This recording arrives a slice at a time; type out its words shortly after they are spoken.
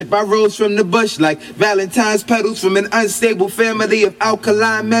worship, I rose from the bush like Valentine's petals from an unstable family of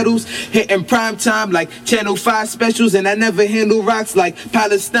alkaline metals. Hitting prime time like Channel 5 specials, and I never handle rocks like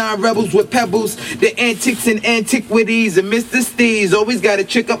Palestine rebels with pebbles. The antics and antiquities of Mr. Steve's always got a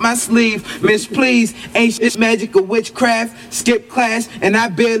trick up my sleeve. Miss, please, ancient magic or witchcraft. Skip class, and I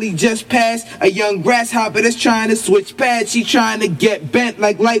barely just passed a young grasshopper that's trying to switch paths. She trying to get bent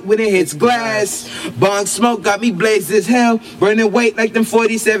like light when it hits glass. Bong smoke got me blazed as hell, burning weight like them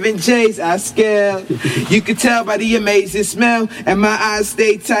 47 J's I scale. You can tell by the amazing smell, and my eyes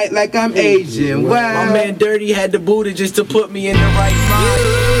stay tight like I'm Asian. Wow. My man Dirty had the booty just to put me in the right mind.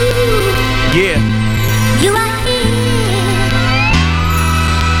 Yeah. You are here.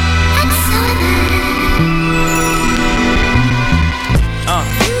 I'm so alive.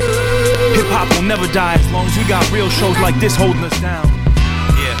 Hip hop will never die as long as we got real shows like this holding us down.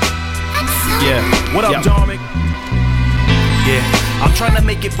 Yeah. What up, Dharmic? Yeah. I'm trying to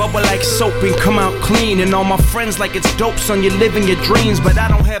make it bubble like soap and come out clean. And all my friends like it's dope, son, you're living your dreams. But I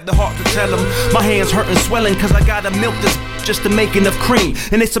don't have the heart to tell them. My hands hurting, swelling, cause I gotta milk this just to make enough cream.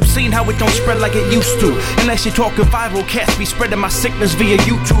 And it's obscene how it don't spread like it used to. Unless you're talking viral, cats be spreading my sickness via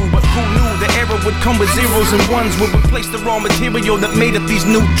YouTube. But who knew the era would come with zeros and ones, would replace the raw material that made up these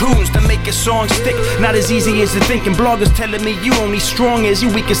new tunes to make a song stick. Not as easy as you think, and bloggers telling me you only strong as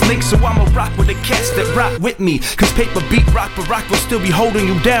your weakest link. So I'ma rock with the cats that rock with me, cause paper beat rock, but rock will still be holding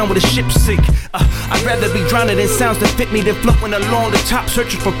you down with a ship sink. I'd rather be drowning in sounds that fit me than floating along the top,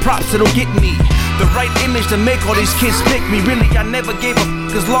 searching for props that'll get me the right image to make all these kids pick me. Really, I never gave a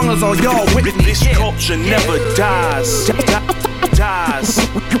f*** as long as all y'all with me. This culture never dies.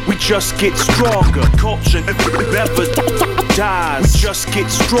 We just get stronger. Culture never dies. Just get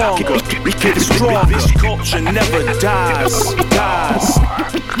stronger. Get stronger. This culture never dies.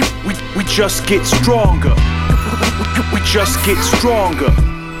 We just get stronger. We just get stronger.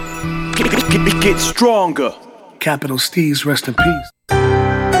 Get stronger. Capital Steez, rest in peace.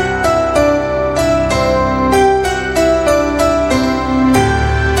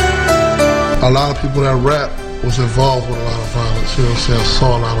 A lot of people that rap was involved with a lot of violence, you know what I'm saying,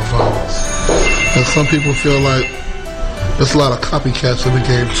 saw a lot of violence. And some people feel like there's a lot of copycats in the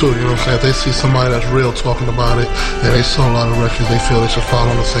game too, you know what I'm saying. If they see somebody that's real talking about it and they saw a lot of records, they feel they should follow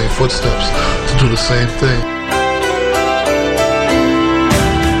in the same footsteps to do the same thing.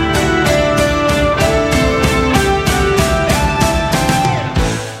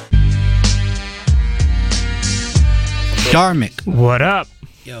 Dharmic. What up?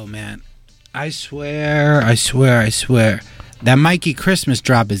 Yo, man. I swear. That Mikey Christmas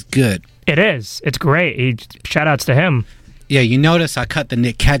drop is good. It is. It's great. Shout outs to him. Yeah, you notice I cut the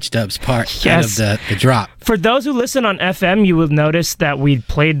Nick Catchdubs part out of the drop. For those who listen on FM, you will notice that we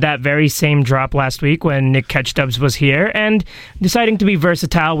played that very same drop last week when Nick Catchdubs was here, and deciding to be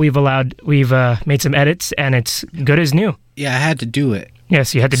versatile, we've made some edits, and it's good as new. Yeah, I had to do it.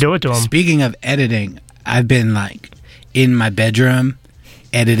 Yes, you had to do it to him. Speaking of editing, I've been in my bedroom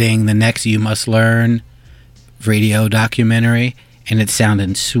editing the next You Must Learn radio documentary, and it's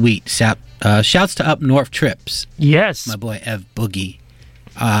sounding sweet. Shouts to Up North Trips. Yes. My boy Ev Boogie.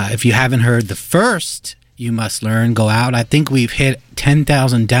 If you haven't heard the first You Must Learn, go out. I think we've hit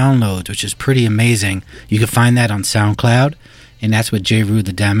 10,000 downloads, which is pretty amazing. You can find that on SoundCloud, and that's with J. Rue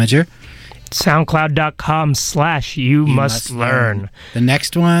the Damager. SoundCloud.com/You Must Learn. The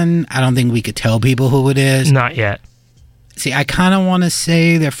next one, I don't think we could tell people who it is. Not yet. See, I kind of want to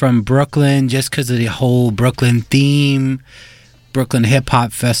say they're from Brooklyn just because of the whole Brooklyn theme. Brooklyn Hip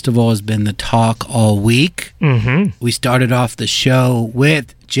Hop Festival has been the talk all week. Mm-hmm. We started off the show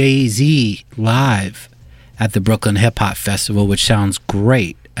with Jay-Z live at the Brooklyn Hip Hop Festival, which sounds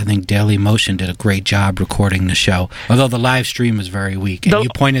great. I think Daily Motion did a great job recording the show, although the live stream was very weak. And you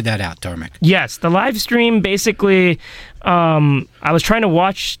pointed that out, Dharmic. Yes, the live stream basically, I was trying to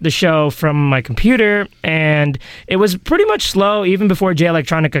watch the show from my computer, and it was pretty much slow even before Jay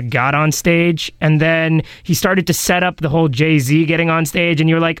Electronica got on stage. And then he started to set up the whole Jay-Z getting on stage, and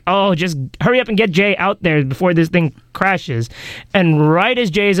you're like, oh, just hurry up and get Jay out there before this thing crashes. And right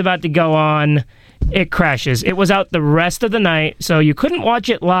as Jay's about to go on, it crashes. It was out the rest of the night, so you couldn't watch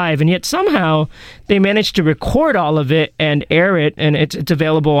it live, and yet somehow they managed to record all of it and air it, and it's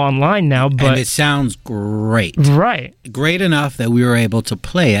available online now. But and it sounds great. Right. Great enough that we were able to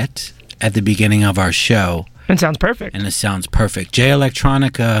play it at the beginning of our show. It sounds perfect. And it sounds perfect. Jay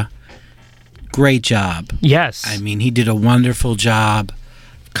Electronica, great job. Yes. I mean, he did a wonderful job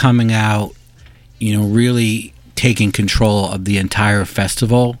coming out, really taking control of the entire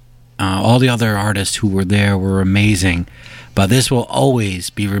festival. All the other artists who were there were amazing, but this will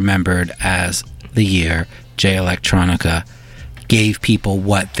always be remembered as the year Jay Electronica gave people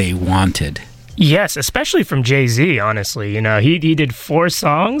what they wanted. Yes, especially from Jay-Z, honestly. You know, he did 4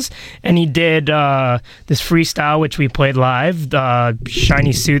 songs, and he did this freestyle, which we played live, the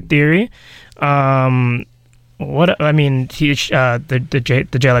Shiny Suit Theory. The Jay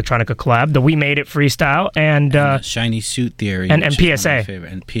Electronica collab, the We Made It freestyle, and Shiny Suit Theory. And which is PSA. one of my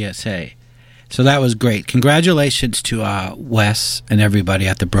favorite, and PSA. So that was great. Congratulations to Wes and everybody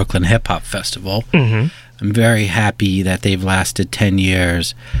at the Brooklyn Hip Hop Festival. Mm-hmm. I'm very happy that they've lasted 10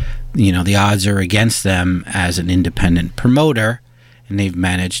 years. You know, the odds are against them as an independent promoter, and they've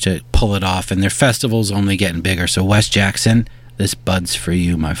managed to pull it off, and their festival's only getting bigger. So, Wes Jackson, this bud's for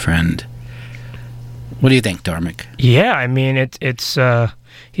you, my friend. What do you think, Dharmic? Yeah, I mean, it's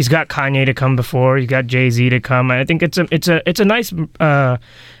he's got Kanye to come before, he's got Jay-Z to come. I think it's a nice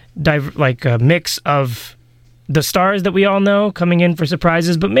mix of the stars that we all know coming in for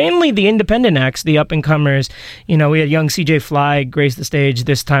surprises, but mainly the independent acts, the up-and-comers. You know, we had young CJ Fly grace the stage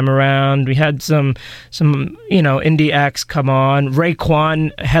this time around. We had some indie acts come on.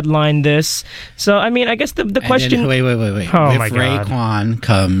 Raekwon headlined this. So, I mean, I guess the question... Wait. Oh, if my God. Raekwon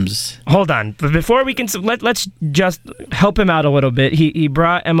comes... Hold on. But before we can... Let's just help him out a little bit. He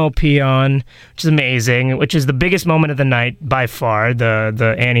brought MOP on, which is amazing, which is the biggest moment of the night by far,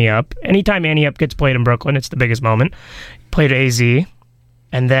 the Annie Up. Anytime Annie Up gets played in Brooklyn, it's the biggest moment. Played AZ,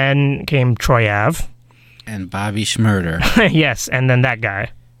 and then came Troy Ave. And Bobby Schmurder. Yes, and then that guy.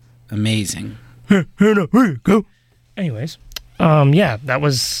 Amazing. Anyways, that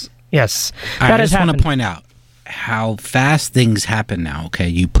was... Yes. I just want to point out how fast things happen now, okay?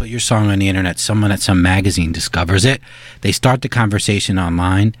 You put your song on the internet, someone at some magazine discovers it, they start the conversation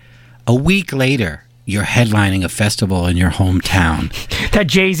online. A week later, you're headlining a festival in your hometown. That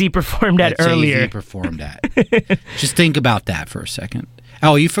Jay-Z performed at earlier. Just think about that for a second.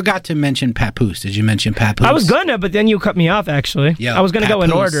 Oh, you forgot to mention Papoose. Did you mention Papoose? I was gonna, but then you cut me off, actually. Yo, I was gonna go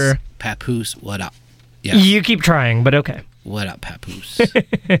in order. Papoose, what up? Yeah. You keep trying, but okay. What up, Papoose?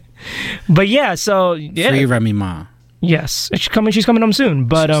 But yeah, so... Yeah. Free Remy Ma. Yes. She's coming home soon,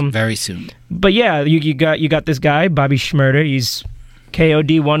 but... very soon. But yeah, you got this guy, Bobby Schmurder. He's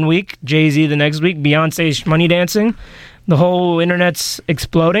KOD one week, Jay-Z the next week, Beyonce's money dancing. The whole internet's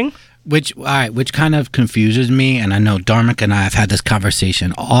exploding. Which kind of confuses me, and I know Dharmic and I have had this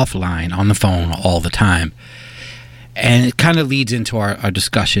conversation offline on the phone all the time. And it kind of leads into our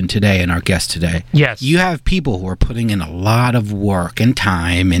discussion today and our guest today. Yes. You have people who are putting in a lot of work and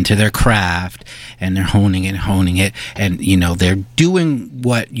time into their craft, and they're honing it, and, you know, they're doing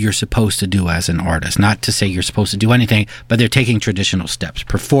what you're supposed to do as an artist. Not to say you're supposed to do anything, but they're taking traditional steps,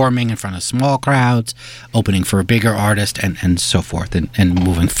 performing in front of small crowds, opening for a bigger artist, and so forth, and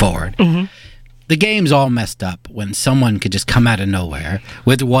moving forward. Mm-hmm. The game's all messed up when someone could just come out of nowhere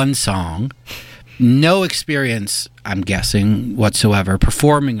with one song, no experience, I'm guessing, whatsoever,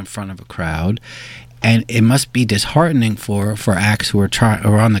 performing in front of a crowd. And it must be disheartening for acts who are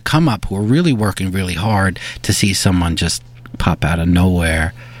on the come up, who are really working really hard, to see someone just pop out of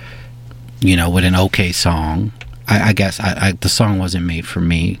nowhere, you know, with an okay song. I guess the song wasn't made for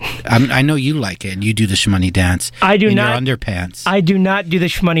me. I know you like it, and you do the shmoney dance in your underpants. I do not do the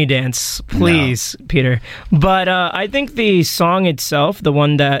shmoney dance, please, no. Peter. But I think the song itself, the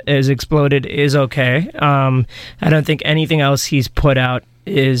one that is exploded, is okay. I don't think anything else he's put out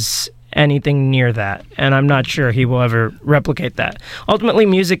is anything near that, and I'm not sure he will ever replicate that. Ultimately,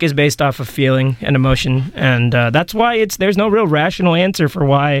 music is based off of feeling and emotion, and that's why there's no real rational answer for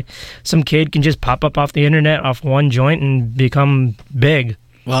why some kid can just pop up off the internet off one joint and become big.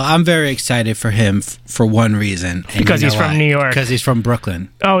 Well, I'm very excited for him for one reason. Because he's from New York. Because he's from Brooklyn.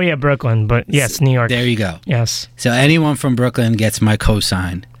 Oh, yeah, Brooklyn, but yes, New York. There you go. Yes. So anyone from Brooklyn gets my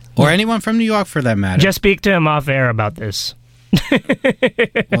cosign. Or anyone from New York, for that matter. Just speak to him off air about this.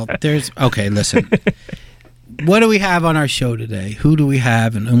 Well, okay, listen. What do we have on our show today? Who do we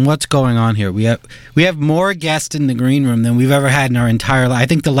have, and what's going on here? We have more guests in the green room than we've ever had in our entire life. I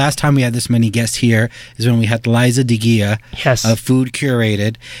think the last time we had this many guests here is when we had Liza DeGia of Food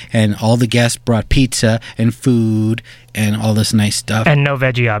Curated, and all the guests brought pizza and food and all this nice stuff. And no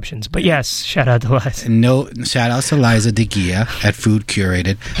veggie options. But yes, shout out to Liza. And shout out to Liza DeGia at Food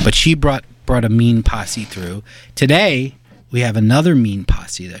Curated. But she brought a mean posse through. Today, we have another mean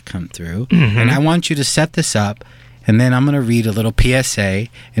posse that come through, and I want you to set this up, and then I'm going to read a little PSA,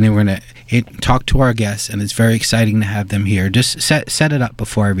 and then we're going to talk to our guests, and it's very exciting to have them here. Just set it up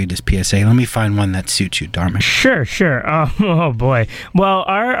before I read this PSA. Let me find one that suits you, Dharmic. Sure. Oh, boy. Well,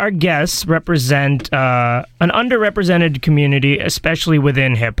 our guests represent an underrepresented community, especially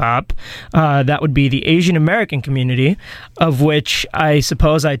within hip-hop. That would be the Asian American community, of which I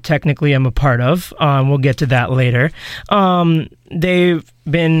suppose I technically am a part of. We'll get to that later. they've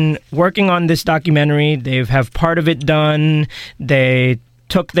been working on this documentary. They have part of it done. They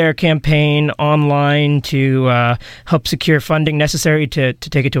took their campaign online to help secure funding necessary to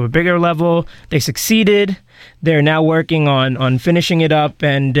take it to a bigger level. They succeeded. They're now working on finishing it up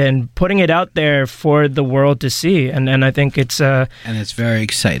and putting it out there for the world to see. And I think it's... and it's very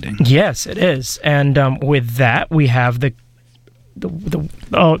exciting. Yes, it is. And with that, we have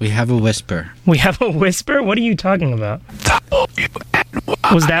we have a whisper. We have a whisper? What are you talking about?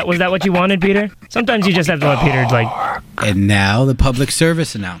 Was that what you wanted, Peter? Sometimes you just have to let Peter And now the public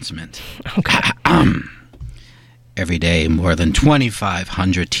service announcement. Okay. Every day, more than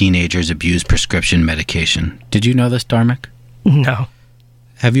 2,500 teenagers abuse prescription medication. Did you know this, Dharmic? No.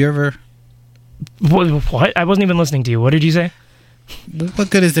 Have you ever... What? I wasn't even listening to you. What did you say? What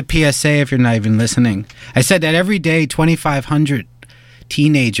good is the PSA if you're not even listening? I said that every day, 2,500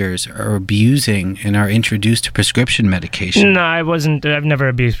 teenagers are abusing and are introduced to prescription medication. No, I wasn't. I've never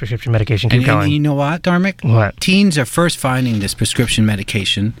abused prescription medication. Keep going. And you know what, Dharmic? What? Teens are first finding this prescription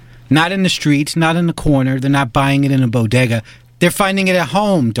medication, not in the streets, not in the corner. They're not buying it in a bodega. They're finding it at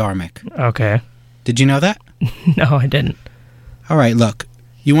home, Dharmic. Okay. Did you know that? No, I didn't. All right, look.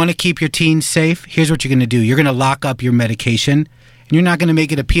 You want to keep your teens safe? Here's what you're going to do. You're going to lock up your medication, and you're not going to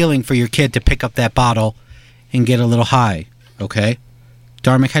make it appealing for your kid to pick up that bottle and get a little high, okay?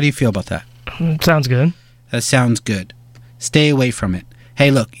 Dharmic, how do you feel about that? Sounds good. That sounds good. Stay away from it. Hey,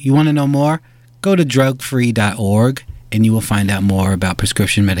 look, you want to know more? Go to drugfree.org, and you will find out more about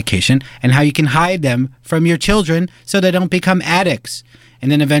prescription medication and how you can hide them from your children so they don't become addicts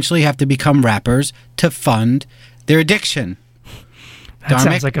and then eventually have to become rappers to fund their addiction. That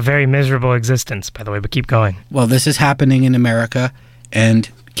sounds like a very miserable existence, by the way, but keep going. Well, this is happening in America, and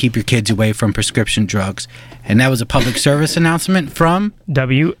keep your kids away from prescription drugs. And that was a public service announcement from...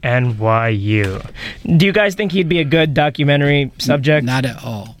 WNYU. Do you guys think he'd be a good documentary subject? Not at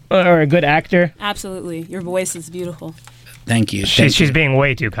all. Or a good actor? Absolutely. Your voice is beautiful. Thank you. She's being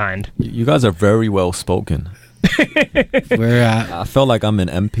way too kind. You guys are very well spoken. I felt like I'm in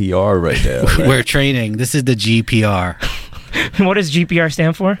NPR right there. Right? We're training. This is the GPR. What does GPR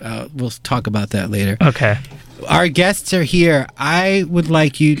stand for? We'll talk about that later. Okay. Our guests are here. I would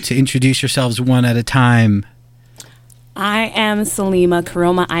like you to introduce yourselves one at a time. I am Salima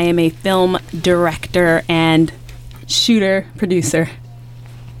Karoma. I am a film director and shooter producer.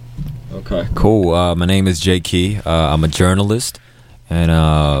 Okay. Cool. My name is Jay Key. I'm a journalist, and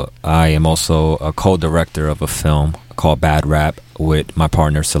I am also a co-director of a film called Bad Rap with my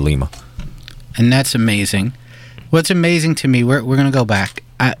partner Salima. And that's amazing. What's amazing to me, we're going to go back.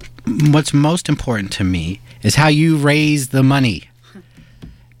 What's most important to me is how you raise the money.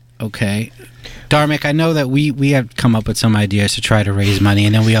 Okay. Dharmic, I know that we have come up with some ideas to try to raise money,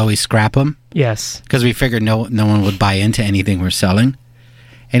 and then we always scrap them. Yes. Because we figured no one would buy into anything we're selling.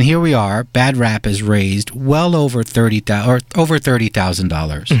 And here we are. Bad Rap has raised well over $30,000.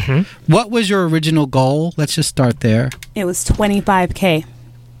 Mm-hmm. What was your original goal? Let's just start there. It was $25K.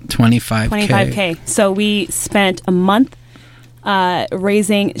 $25K. So we spent a month trying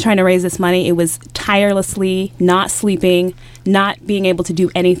to raise this money. It was tirelessly, not sleeping, not being able to do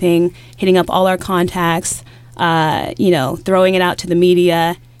anything, hitting up all our contacts, throwing it out to the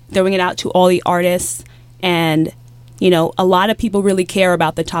media, throwing it out to all the artists. And, a lot of people really care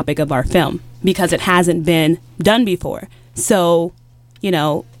about the topic of our film because it hasn't been done before. So,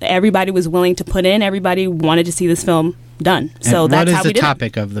 everybody was willing to put in, everybody wanted to see this film done. So and that's how we did it. What is the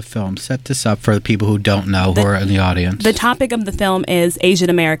topic of the film? Set this up for the people who don't know, who are in the audience. The topic of the film is Asian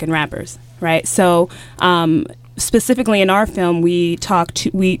American rappers, right? So specifically in our film, we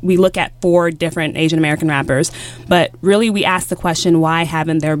look at 4 different Asian American rappers, but really we ask the question, why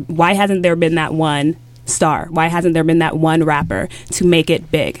hasn't there been that one star? Why hasn't there been that one rapper to make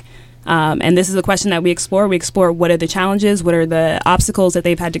it big? And this is a question that we explore. We explore what are the challenges, what are the obstacles that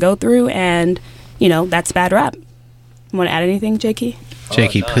they've had to go through, and that's Bad Rap. Want to add anything, Jakey?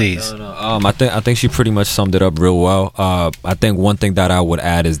 Jakey, please. No. I think she pretty much summed it up real well. I think one thing that I would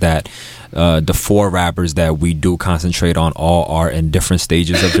add is that the 4 rappers that we do concentrate on all are in different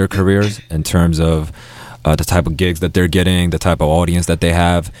stages of their careers in terms of the type of gigs that they're getting, the type of audience that they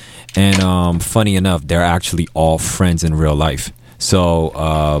have. And funny enough, they're actually all friends in real life.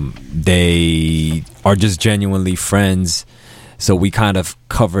 So they are just genuinely friends. So we kind of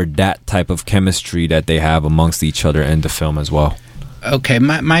covered that type of chemistry that they have amongst each other in the film as well. Okay,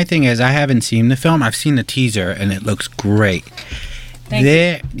 my thing is I haven't seen the film. I've seen the teaser, and it looks great.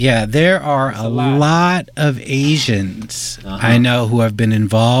 There are a lot of Asians I know who have been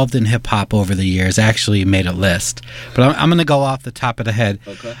involved in hip-hop over the years. I actually made a list. But I'm going to go off the top of the head.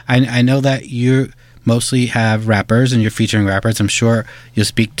 Okay. I know that mostly have rappers, and you're featuring rappers. I'm sure you'll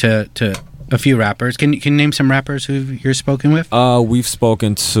speak to a few rappers. Can you name some rappers who you're spoken with? We've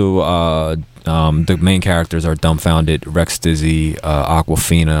spoken to the main characters are Dumbfounded, Rex Dizzy,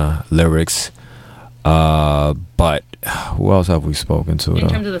 Aquafina, Lyrics. But who else have we spoken to? In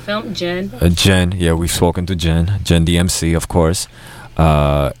terms of the film, Jen. Jen, yeah, we've spoken to Jen DMC, of course.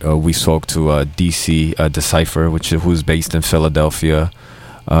 We spoke to DC Decipher, who's based in Philadelphia.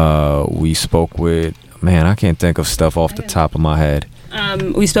 We spoke with, man, I can't think of stuff off the top of my head.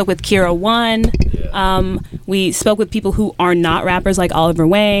 We spoke with Kira One. We spoke with people who are not rappers like Oliver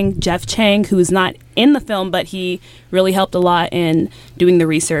Wang, Jeff Chang, who is not in the film, but he really helped a lot in doing the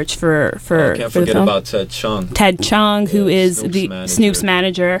research for can't the forget film. about Ted Chung. Ted Chung, who is Snoop's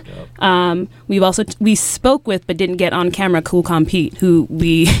manager. We spoke with but didn't get on camera Cool Pete, who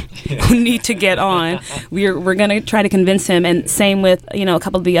we who need to get on. We're gonna try to convince him, and same with a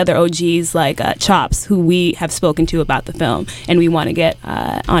couple of the other OGs like Chops, who we have spoken to about the film, and we want to get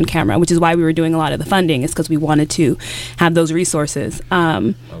on camera, which is why we were doing a lot of the funding, is because we wanted to have those resources.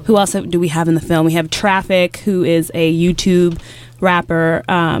 Who else do we have in the film? We have Traffic, who is a YouTube rapper.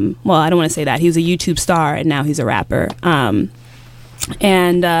 Well, I don't want to say that. He was a YouTube star, and now he's a rapper.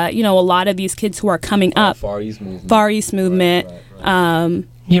 And a lot of these kids who are coming up. Far East Movement. Right.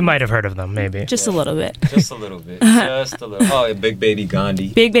 You might have heard of them, maybe. Just a little bit. Just a little bit. Oh, Big Baby Gandhi.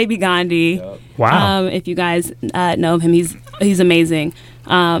 Big Baby Gandhi. Yep. Wow. If you guys know of him, he's amazing.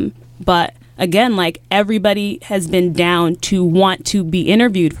 But again, like, everybody has been down to want to be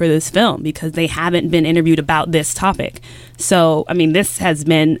interviewed for this film because they haven't been interviewed about this topic. So, I mean, this has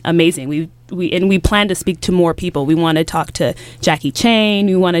been amazing. We plan to speak to more people. We want to talk to Jackie Chain.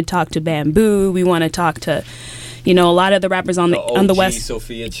 We want to talk to Bamboo. We want to talk to, a lot of the rappers on the West.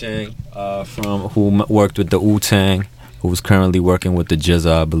 Sophia Chang, who worked with the Wu-Tang, who's currently working with the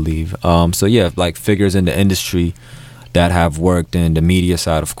GZA, I believe. So yeah, like figures in the industry that have worked in the media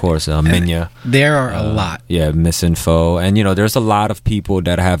side, of course. Minya. There are a lot. Yeah, Misinfo. And, there's a lot of people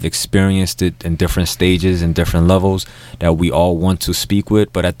that have experienced it in different stages and different levels that we all want to speak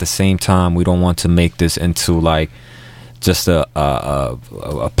with. But at the same time, we don't want to make this into, like, just a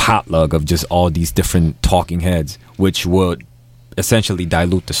potluck of just all these different talking heads, which would essentially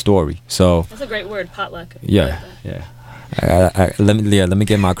dilute the story. So that's a great word, potluck. Yeah, yeah. Let me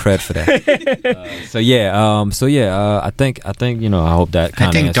get my cred for that. I think I hope that kind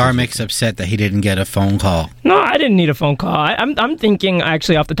of. I think Dharmic's upset that he didn't get a phone call. No, I didn't need a phone call. I'm thinking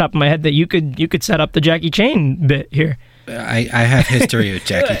actually off the top of my head that you could set up the Jackie Chain bit here. I have history with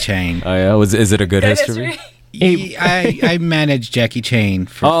Jackie Chain. Oh yeah, is it a good history? I managed Jackie Chain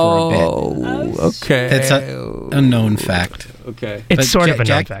for a bit. Oh, okay. That's a known fact. Okay. It's sort of a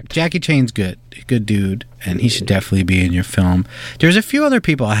known fact. Jackie Chain's good dude, and he should definitely be in your film. There's a few other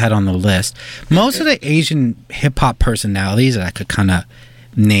people I had on the list. Most of the Asian hip-hop personalities that I could kind of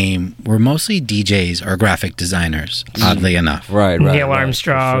name were mostly DJs or graphic designers, oddly enough. Right. Neil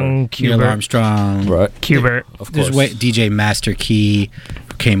Armstrong, sure. Qbert. Neil Armstrong. Right. Qbert. Of course. There's DJ Master Key,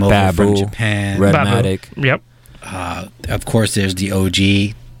 who came over Babu, from Japan. Redmatic. Yep. Of course, there's the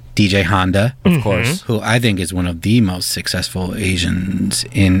OG, DJ Honda. Of course. Who I think is one of the most successful Asians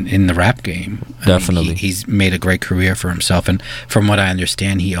in the rap game. Definitely. I mean, he's made a great career for himself, and from what I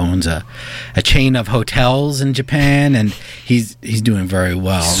understand, he owns a chain of hotels in Japan, and he's doing very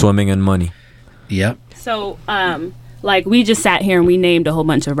well. Swimming in money. Yep. So, like, we just sat here and we named a whole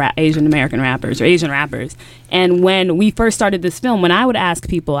bunch of Asian American rappers or Asian rappers. And when we first started this film, when I would ask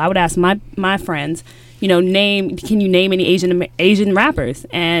people, I would ask my friends, can you name any Asian rappers?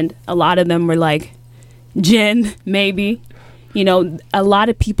 And a lot of them were like, Jin, maybe. A lot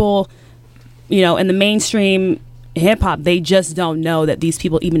of people, in the mainstream hip hop, they just don't know that these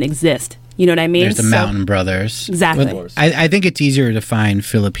people even exist. You know what I mean? There's the Mountain Brothers. Exactly. I think it's easier to find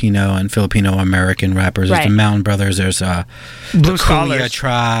Filipino and Filipino-American rappers. There's the Mountain Brothers. There's Blue the Scholars. Kuya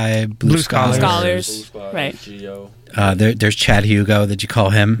Tribe. Blue Scholars. Right. There's Chad Hugo. Did you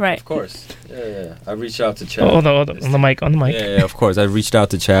call him? Right. Of course. Yeah. I reached out to Chad. Hold on the mic. Yeah, of course. I reached out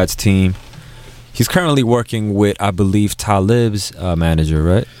to Chad's team. He's currently working with, I believe, Talib's manager,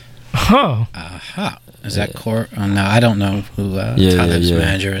 right? Oh. Is that Core? Oh, no, I don't know who Talib's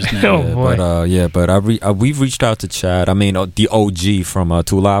manager is now. Oh, boy. But we've reached out to Chad. I mean, the OG from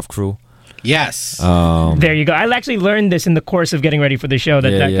Two Live Crew. Yes. There you go. I actually learned this in the course of getting ready for the show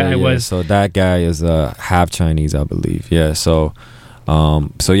that guy was. So that guy is half Chinese, I believe. Yeah. So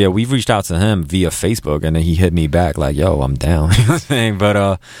we've reached out to him via Facebook, and then he hit me back like, "Yo, I'm down." You know what I'm saying?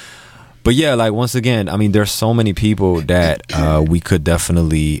 But yeah, like, once again, I mean, there's so many people that we could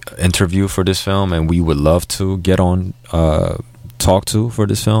definitely interview for this film, and we would love to get on talk to for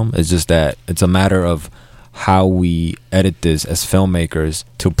this film. It's just that it's a matter of how we edit this as filmmakers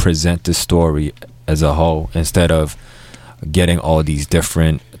to present the story as a whole instead of getting all these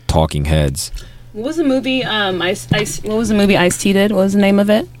different talking heads. What was the movie? What was the movie Ice-T did? What was the name of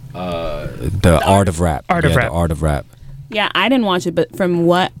it? The Art of Rap. Art of Rap. The Art of Rap. Yeah, I didn't watch it, but from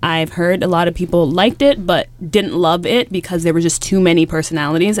what I've heard, a lot of people liked it, but didn't love it because there were just too many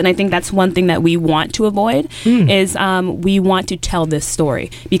personalities. And I think that's one thing that we want to avoid is we want to tell this story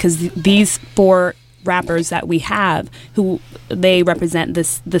because these 4 rappers that we have who they represent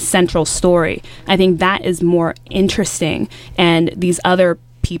the central story. I think that is more interesting, and these other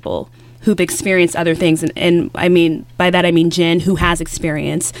people who've experienced other things, and I mean by that I mean Jin, who has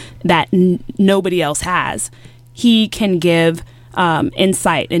experience that nobody else has. He can give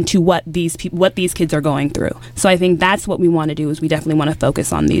insight into what these kids are going through. So I think that's what we want to do. Is we definitely want to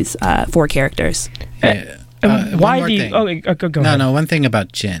focus on these 4 characters. Why do you? Go ahead. No. One thing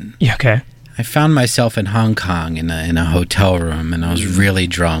about Jin. Yeah. Okay. I found myself in Hong Kong in a hotel room, and I was really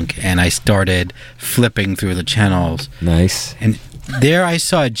drunk, and I started flipping through the channels. Nice. And there I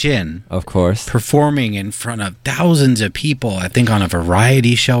saw Jin, of course, performing in front of thousands of people, I think on a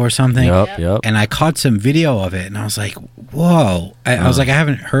variety show or something. Yep. And I caught some video of it, and I was like, whoa. I was like, I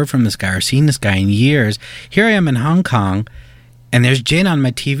haven't heard from this guy or seen this guy in years. Here I am in Hong Kong, and there's Jin on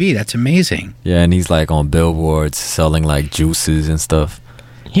my TV. That's amazing. Yeah, and he's like on billboards selling like juices and stuff.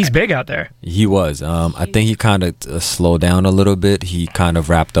 He's big out there. He was. I think he kind of slowed down a little bit. He kind of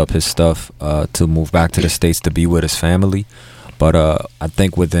wrapped up his stuff to move back to the States to be with his family. But I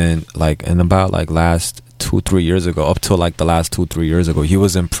think within in about last 2-3 years ago, up till the last 2-3 years ago, he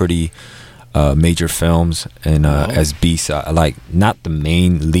was in pretty major films and as B-side, not the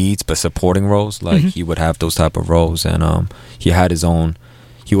main leads but supporting roles. He would have those type of roles, and he had his own.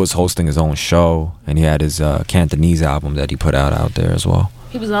 He was hosting his own show, and he had his Cantonese album that he put out there as well.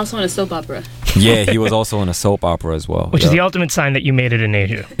 He was also in a soap opera. Yeah, he was also in a soap opera as well. Which is the ultimate sign that you made it in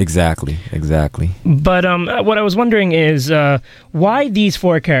Asia. Exactly. But what I was wondering is why these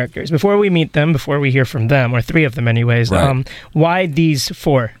 4 characters? Before we meet them, before we hear from them, or 3 of them anyways, right. Why these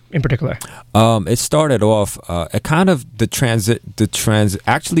 4 in particular? It started off, actually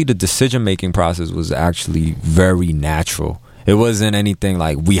the decision-making process was actually very natural. It wasn't anything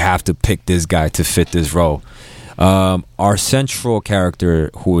like we have to pick this guy to fit this role. Our central character,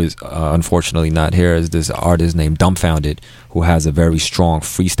 who is unfortunately not here, is this artist named Dumbfounded, who has a very strong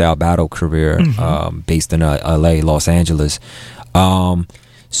freestyle battle career based in LA, Los Angeles.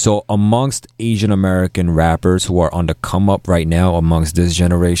 So amongst Asian American rappers who are on the come up right now, amongst this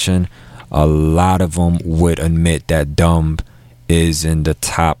generation, a lot of them would admit that Dumb is in the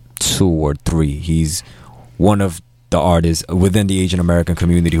top 2 or 3. He's one of the artists within the Asian American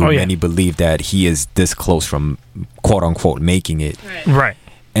community who many believe that he is this close from quote unquote making it. Right.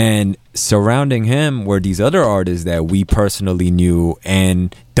 And surrounding him were these other artists that we personally knew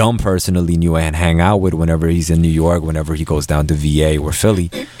and Dumb personally knew and hang out with whenever he's in New York, whenever he goes down to VA or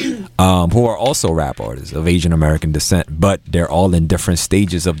Philly, who are also rap artists of Asian American descent, but they're all in different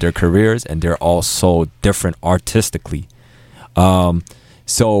stages of their careers and they're all so different artistically.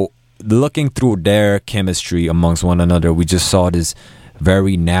 So looking through their chemistry amongst one another, we just saw this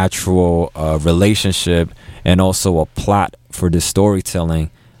very natural relationship and also a plot for the storytelling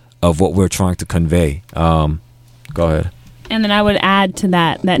of what we're trying to convey. Go ahead. And then I would add to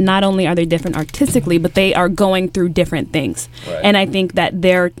that not only are they different artistically, but they are going through different things. Right. And I think that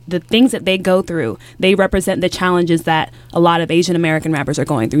the things that they go through, they represent the challenges that a lot of Asian American rappers are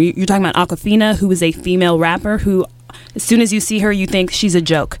going through. You're talking about Awkwafina, who is a female rapper who, as soon as you see her, you think she's a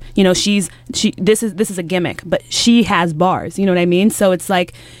joke. You know, this is a gimmick, but she has bars. You know what I mean? So it's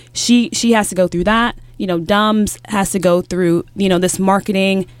like she has to go through that. You know, Dumbs has to go through, you know, this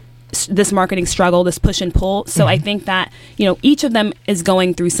marketing struggle, this push and pull. So I think that, you know, each of them is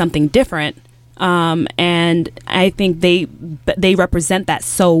going through something different. And I think they represent that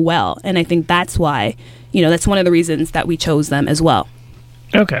so well. And I think that's why, you know, that's one of the reasons that we chose them as well.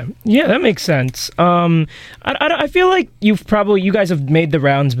 Okay. Yeah, that makes sense. I feel like you guys have made the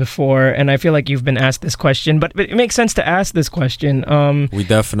rounds before, and I feel like you've been asked this question, but it makes sense to ask this question. We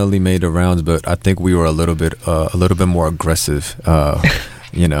definitely made the rounds, but I think we were a little bit more aggressive.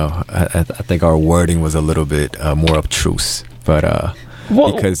 You know, I think our wording was a little bit more obtruse, but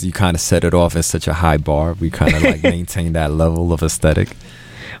because you kind of set it off at such a high bar, we kind of like maintain that level of aesthetic.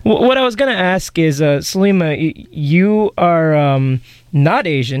 What I was going to ask is, Salima, you are not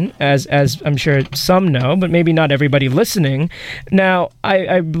Asian, as I'm sure some know, but maybe not everybody listening. Now,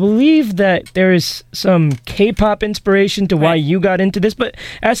 I believe that there is some K-pop inspiration to why you got into this, but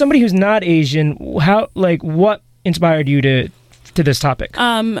as somebody who's not Asian, what inspired you to to this topic?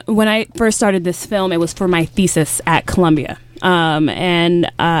 When I first started this film, it was for my thesis at Columbia.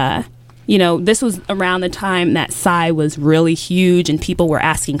 This was around the time that Psy was really huge and people were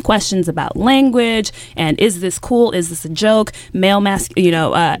asking questions about language and is this cool? Is this a joke?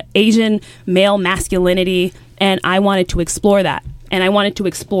 Asian male masculinity. And I wanted to explore that. And I wanted to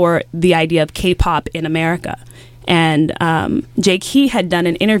explore the idea of K-pop in America. And Jay Key had done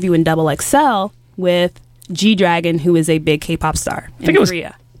an interview in Double XL with G-Dragon, who is a big K-pop star in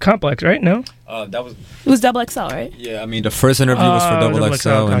Korea. Complex, right? No? It was Double XL, right? Yeah, I mean, the first interview was for Double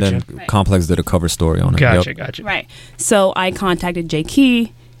XL, and then Right. Complex did a cover story on it. Gotcha. Right. So I contacted Jay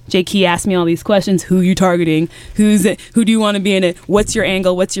Key. Jay Key asked me all these questions. Who you targeting? Who's it? Who do you want to be in it? What's your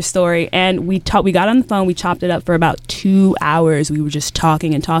angle? What's your story? And we got on the phone. We chopped it up for about 2 hours. We were just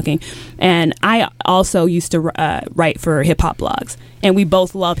talking and talking. And I also used to write for hip hop blogs. And we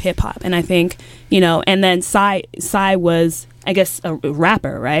both love hip hop. And I think, and then Psy was, I guess, a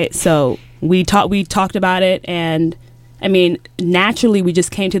rapper, right? So we talked about it. And I mean, naturally, we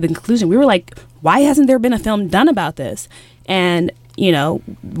just came to the conclusion. We were like, why hasn't there been a film done about this? And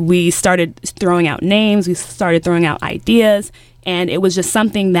we started throwing out names, we started throwing out ideas, and it was just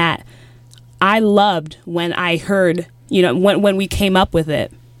something that I loved when I heard, when we came up with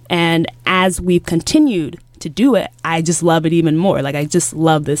it. And as we've continued to do it, I just love it even more. Like, I just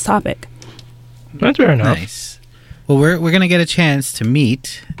love this topic. That's fair enough. Nice. Well, we're going to get a chance to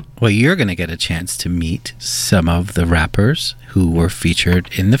meet, you're going to get a chance to meet some of the rappers who were featured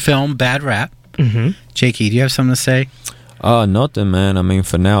in the film Bad Rap. Mm-hmm. Jakey, do you have something to say? Nothing, man. I mean,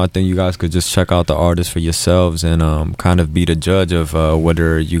 for now, I think you guys could just check out the artists for yourselves and kind of be the judge of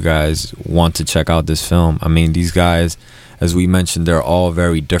whether you guys want to check out this film. I mean, these guys, as we mentioned, they're all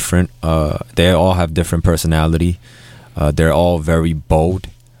very different. They all have different personality. They're all very bold.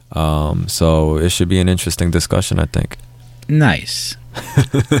 So it should be an interesting discussion, I think. Nice.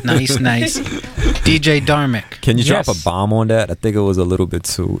 nice. DJ Dharmic. Can you drop a bomb on that? I think it was a little bit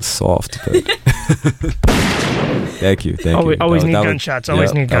too soft. But Thank you. Always need gunshots.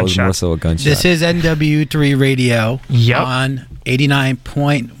 Always need gunshots. That was more so a gunshot. This is NW3 Radio on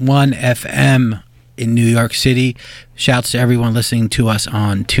 89.1 FM in New York City. Shouts to everyone listening to us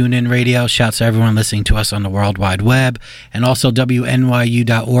on TuneIn Radio. Shouts to everyone listening to us on the World Wide Web. And also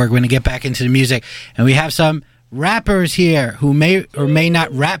WNYU.org. We're going to get back into the music. And we have some rappers here who may or may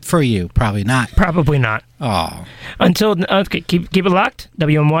not rap for you. Probably not. Probably not. Oh. Until, okay, keep it locked.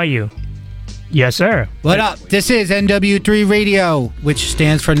 WNYU. Yes, sir. What up? This is NW3 Radio, which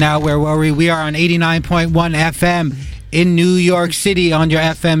stands for Now Where Were We? We are on 89.1 FM in New York City on your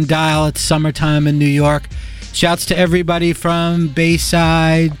FM dial. It's summertime in New York. Shouts to everybody from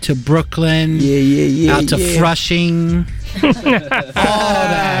Bayside to Brooklyn, out to Flushing, all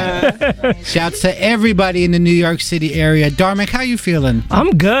that. Shouts to everybody in the New York City area. Dharmic, how you feeling?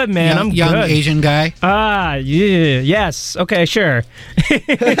 I'm good, man. I'm young good. Asian guy. Yes. Okay, sure.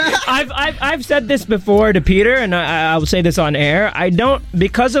 I've said this before to Peter, and I will say this on air.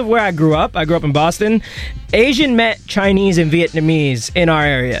 Because of where I grew up in Boston. Asian met Chinese and Vietnamese in our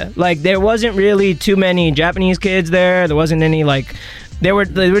area. Like, there wasn't really too many Japanese kids there. There wasn't any, there were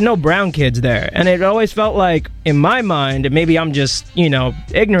no brown kids there. And it always felt like, in my mind, and maybe I'm just,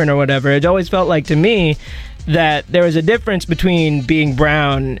 ignorant or whatever, it always felt like to me that there was a difference between being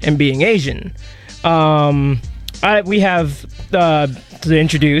brown and being Asian. We have, to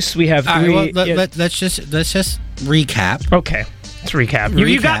introduce, we have three... All right, well, let's just recap. Okay. Let's recap.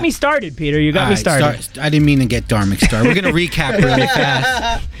 You got me started, Peter. You got me started. I didn't mean to get Dharmic started. We're going to recap really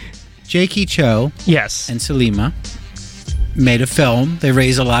fast. Jakey Cho and Salima made a film. They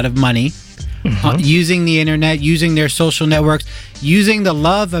raised a lot of money using the internet, using their social networks, using the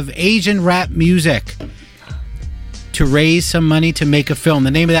love of Asian rap music to raise some money to make a film.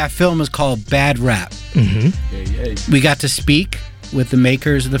 The name of that film is called Bad Rap. We got to speak with the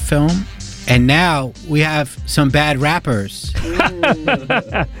makers of the film. And now we have some bad rappers.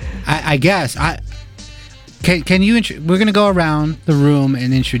 I guess. Can you? We're gonna go around the room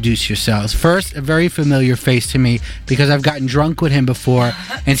and introduce yourselves. First, a very familiar face to me because I've gotten drunk with him before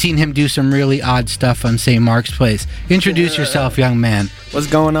and seen him do some really odd stuff on St. Mark's Place. Introduce yourself, young man. What's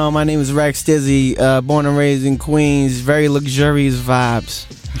going on? My name is Rex Dizzy. Born and raised in Queens. Very luxurious vibes.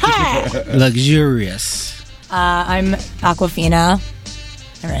 Hi. Luxurious. I'm Aquafina.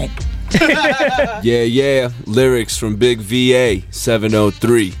 All right. Yeah. Lyrics from Big VA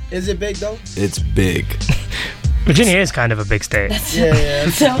 703. Is it big though? It's big. Virginia is kind of a big state. Yeah.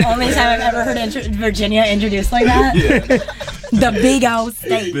 So only time I've ever heard Virginia introduced like that. The big old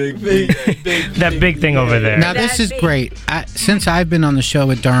state. That big thing over there. Now this is great. Since I've been on the show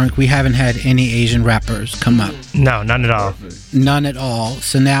with Dark, we haven't had any Asian rappers come up. No, none at all. None at all.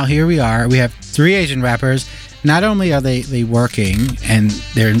 So now here we are. We have 3 Asian rappers. Not only are they working and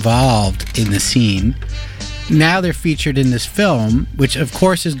they're involved in the scene, now they're featured in this film, which of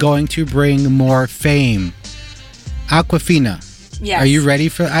course is going to bring more fame. Aquafina. Yes. Are you ready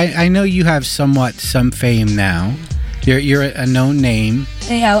for? I know you have some fame now. You're a known name.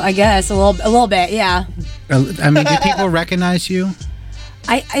 Yeah, I guess a little bit. Yeah. I mean, do people recognize you?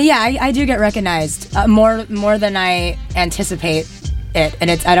 I do get recognized more than I anticipate it, and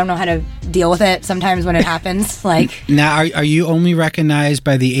I don't know how to deal with it sometimes when it happens. Like now, are you only recognized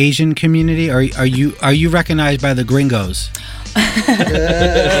by the Asian community, or are you recognized by the gringos?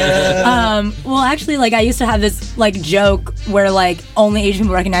 Well, actually, like I used to have this like joke where like only Asian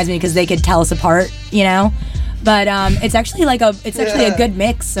people recognize me because they could tell us apart, you know. But it's actually a good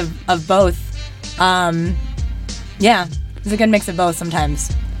mix of both. Yeah, it's a good mix of both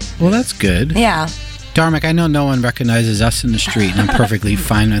sometimes. Well, that's good. Yeah. Dharmic, I know no one recognizes us in the street, and I'm perfectly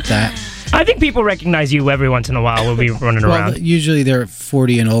fine with that. I think people recognize you every once in a while. We'll be running around. Usually they're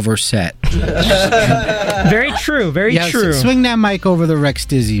 40 and over set. Very true. Very true. Swing that mic over the Rex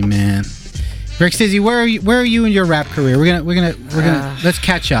Dizzy, man. Rex Dizzy, where are you in your rap career? We're gonna let's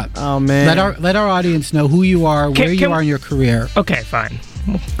catch up. Oh man. Let our audience know who you are, where you are in your career. Okay, fine.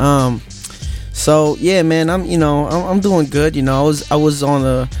 So yeah, man, I'm doing good. You know, I was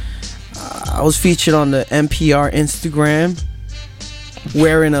featured on the NPR Instagram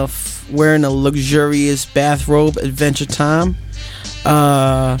wearing a luxurious bathrobe, Adventure Time.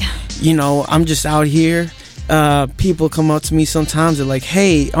 You know, I'm just out here. People come up to me sometimes. They're like,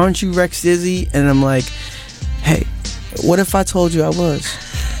 "Hey, aren't you Rex Dizzy?" And I'm like, "Hey, what if I told you I was?"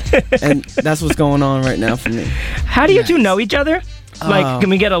 And that's what's going on right now for me. How do you two know each other? Like, can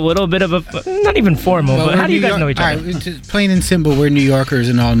we get a little bit of a, not even formal, but how do you guys know each other? All right, plain and simple, we're New Yorkers,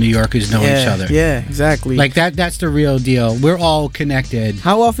 and all New Yorkers know each other. Yeah, exactly. Like that's the real deal. We're all connected.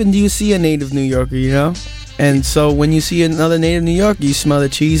 How often do you see a native New Yorker, you know? And so when you see another native New Yorker, you smell the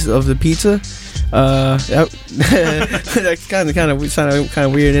cheese of the pizza. That's kind of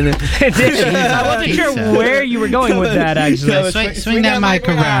weird, isn't it? I wasn't sure where you were going with that, actually. Swing that mic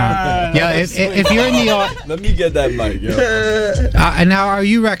around. Yo, if you're in New York, let me get that mic, yo. And now, are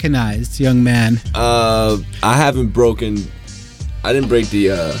you recognized, young man? I didn't break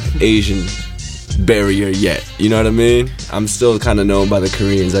the Asian barrier yet. You know what I mean? I'm still kind of known by the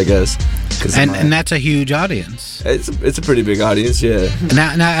Koreans, I guess. And that's a huge audience. It's a pretty big audience, yeah.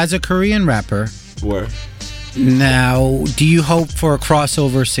 Now as a Korean rapper, now do you hope for a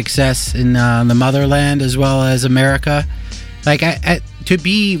crossover success in the motherland as well as America? Like to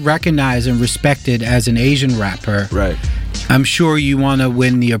be recognized and respected as an Asian rapper, right? I'm sure you want to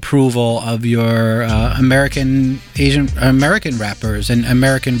win the approval of your American rappers and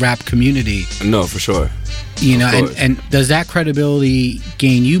American rap community. No, for sure. You know, and does that credibility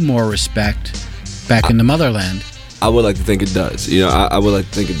gain you more respect back in the motherland? I would like to think it does. You know, I would like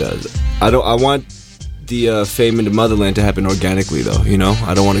to think it does. I want the fame in the motherland to happen organically, though. You know,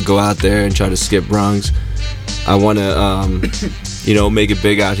 I don't want to go out there and try to skip rungs. I want to, make it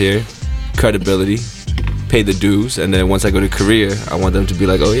big out here, credibility, pay the dues, and then once I go to Korea, I want them to be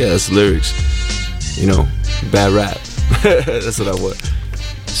like, oh yeah, that's lyrics. You know, bad rap. That's what I want.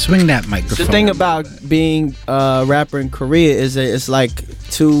 Swing that microphone. The thing about being a rapper in Korea is that it's like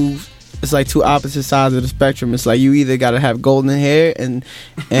two opposite sides of the spectrum. It's like you either gotta have golden hair and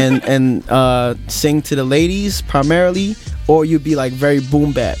sing to the ladies primarily, or you be like very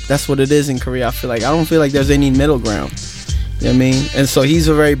boom bap. That's what it is in Korea. I don't feel like there's any middle ground. You know what I mean? And so he's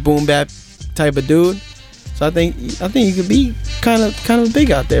a very boom bap type of dude. So I think you could be kind of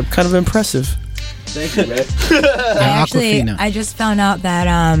big out there, kind of impressive. Thank you, man. I just found out that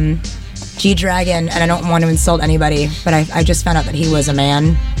G-Dragon, and I don't want to insult anybody, but I just found out that he was a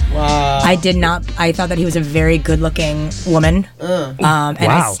man. Wow. I thought that he was a very good-looking woman. And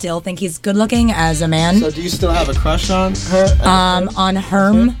I still think he's good-looking as a man. So do you still have a crush on her? On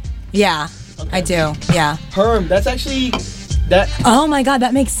Herm? Yeah, okay. I do. Yeah. Herm, that's actually that. Oh my God,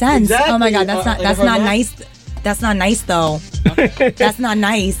 that makes sense. Exactly. Oh my God, that's not nice. That's not nice, though. That's not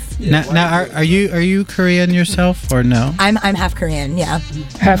nice. Now, are you Korean yourself or no? I'm half Korean, yeah.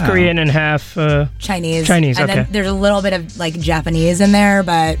 Half Korean and half Chinese. Chinese, and then there's a little bit of like Japanese in there,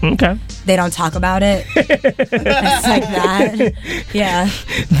 but they don't talk about it. It's like that. Yeah.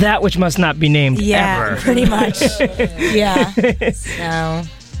 That which must not be named ever. Yeah, pretty much. Yeah. So.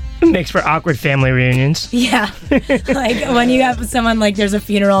 Makes for awkward family reunions. Yeah. Like when you have someone like there's a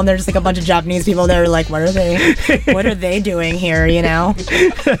funeral and there's like a bunch of Japanese people that are like, what are they doing here, you know?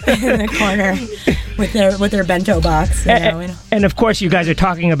 In the corner with their bento box. You know? And of course you guys are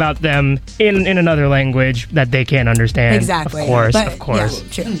talking about them in another language that they can't understand. Exactly. Of course.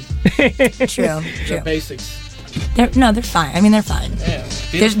 Yeah, true. The basics. They're fine. I mean, they're fine. Yeah.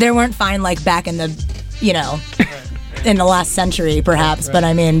 They weren't fine like back in the, in the last century, perhaps. But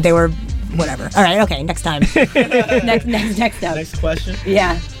I mean, they were whatever. All right. Okay. Next time. next up. Next question.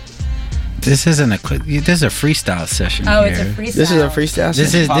 Yeah. This isn't a quick. This is a freestyle session. Oh, here. it's a freestyle. This is a freestyle.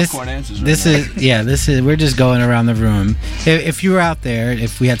 This is. We're just going around the room. If you were out there,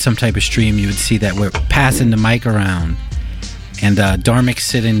 if we had some type of stream, you would see that we're passing the mic around. And Dharmic's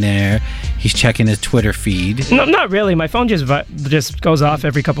sitting there. He's checking his Twitter feed. No, not really. My phone just goes off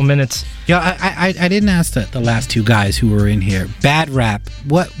every couple minutes. Yeah, I didn't ask the last two guys who were in here. Bad rap.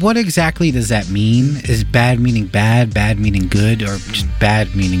 What exactly does that mean? Is bad meaning bad, bad meaning good, or just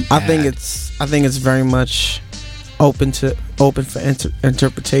bad meaning bad? I think it's very much open for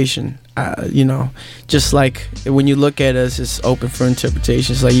interpretation. Just like when you look at us, it's open for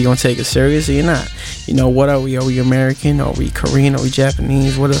interpretation. It's like, you gonna take it serious or you're not. What are we? Are we American? Are we Korean? Are we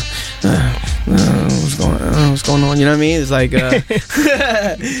Japanese? What's going on? You know what I mean? It's like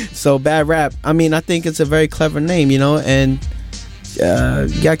so bad rap. I mean, I think it's a very clever name, and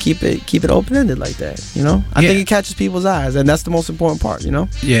you gotta keep it open ended like that. I think it catches people's eyes, and that's the most important part.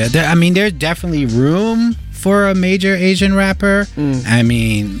 Yeah, there's definitely room for a major Asian rapper. I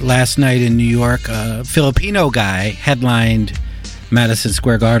mean, last night in New York, a Filipino guy headlined Madison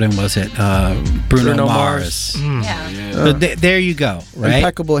Square Garden. Was it Bruno Mars? Yeah. So there you go. Right.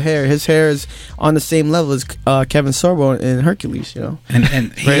 Impeccable hair. His hair is on the same level as Kevin Sorbo in Hercules.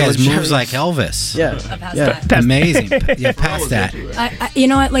 And he has moves like Elvis. Yeah. Amazing. Yeah, past that. You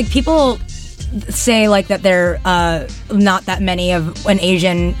know what? Like, people say like that they're not that many of an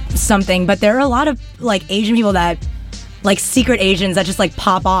Asian something, but there are a lot of like Asian people that like secret Asians that just like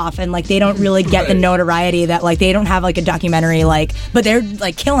pop off and like they don't really get the notoriety that like they don't have like a documentary like, but they're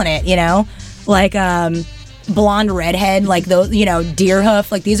like killing it, like blonde redhead, like those, Deerhoof,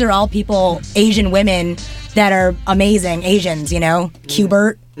 like these are all people, Asian women that are amazing Asians,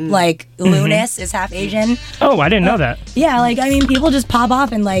 Qbert, like Lunis is half Asian. Oh, I didn't know that. Yeah, like I mean, people just pop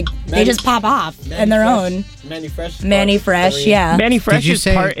off and like they just pop off in their own. Manny Fresh, yeah. Manny Fresh is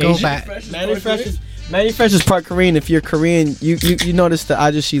part Asian. Manny Fresh is part Korean. If you're Korean, you notice the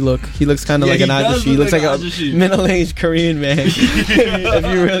Ajashi look. He looks kind of like an Ajashi. He looks like a middle-aged Korean man. if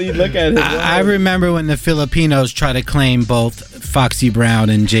you really look at it. I remember when the Filipinos tried to claim both Foxy Brown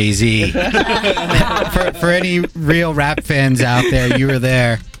and Jay-Z. for any real rap fans out there, you were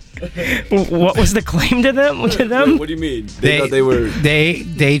there. What was the claim to them? What do you mean?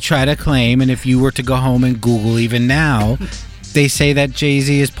 They try to claim, and if you were to go home and Google even now, they say that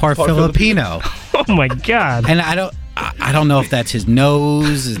Jay-Z is part Filipino. Oh my God! And I don't know if that's his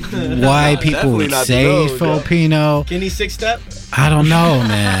nose, why people would say he's Filipino. Can he six-step? I don't know,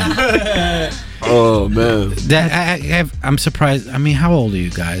 man. Oh man, I'm surprised. I mean, how old are you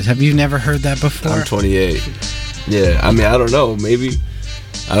guys? Have you never heard that before? I'm 28. Yeah, I mean, I don't know. Maybe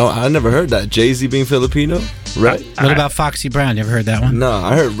I never heard that. Jay-Z being Filipino, right? What about Foxy Brown? You ever heard that one? No,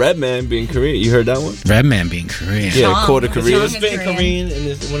 I heard Redman being Korean. You heard that one? Redman being Korean. Yeah, quarter Korean. He's been Korean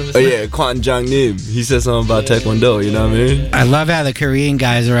in one of his. Oh yeah, Kwan Jang Nim. He said something about Taekwondo. You know what I mean? I love how the Korean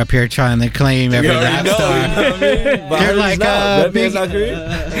guys are up here trying to claim every rap star. You know what I mean? They're like Redman's not Korean.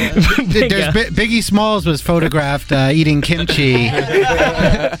 Biggie Smalls was photographed eating kimchi.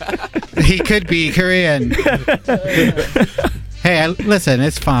 He could be Korean. Hey, listen,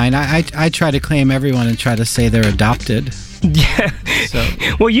 it's fine. I try to claim everyone and try to say they're adopted. Yeah. So,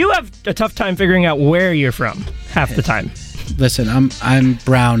 well, you have a tough time figuring out where you're from half the time. Listen, I'm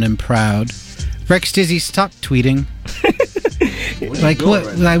brown and proud. Rex Dizzy, stop tweeting.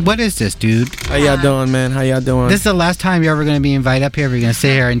 What is this, dude? How y'all doing, man? How y'all doing? This is the last time you're ever going to be invited up here. You're going to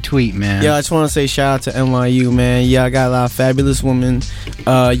sit here and tweet, man. Yeah, I just want to say shout out to NYU, man. Yeah, I got a lot of fabulous women.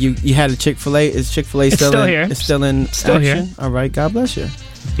 You had a Chick-fil-A. Is Chick-fil-A still here? It's still in action? Here. All right, God bless you.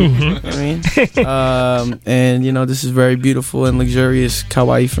 Mm-hmm. I mean, and this is very beautiful and luxurious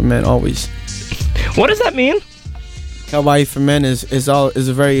kawaii for men always. What does that mean? Kawaii for men is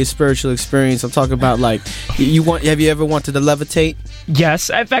a very spiritual experience. I'm talking about like have you ever wanted to levitate? Yes,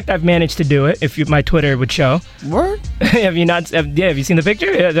 in fact, I've managed to do it. If my Twitter would show. Word? Have you not? Have you seen the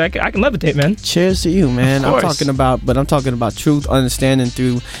picture? Yeah, I can levitate, man. Cheers to you, man. I'm talking about truth, understanding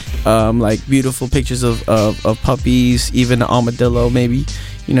through like beautiful pictures of puppies, even the armadillo, maybe.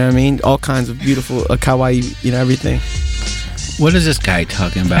 You know what I mean? All kinds of beautiful kawaii, everything. What is this guy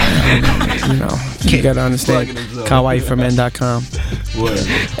talking about? You know, you gotta understand. KawaiiForMen.com. What?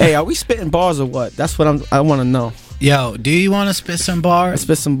 Hey, are we spitting bars or what? That's what I want to know. Yo, do you want to spit some bars?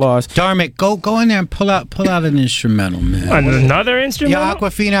 Spit some bars. Dharmic, go in there and pull out an instrumental, man. Another instrumental? Yeah,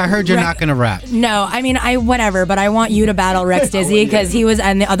 Aquafina, I heard you're not gonna rap. No, I mean, whatever, but I want you to battle Rex Dizzy because he was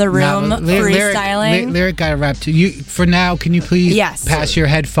in the other room freestyling. Lyric got to rap too. You for now. Can you please pass your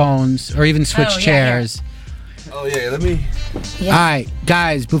headphones or even switch chairs? Oh yeah, let me. Yeah. All right,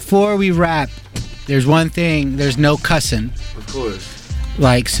 guys. Before we rap, there's one thing. There's no cussing. Of course.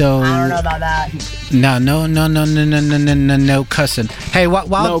 Like so. I don't know about that. No cussing. Hey, while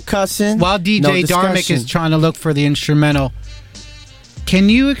no cussing. While DJ Dharmic is trying to look for the instrumental, can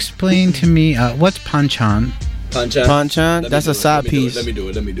you explain to me what's panchan? Panchan. That's a side piece. Let me do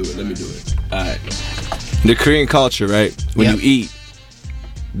it. All right. The Korean culture, right? When you eat,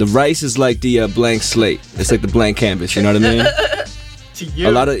 the rice is like the blank slate. It's like the blank canvas. You know what I mean? To you?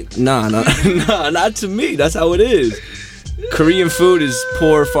 A lot of nah, not to me. That's how it is. Korean food is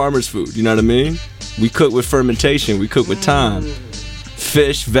poor farmers' food. You know what I mean? We cook with fermentation. We cook with time.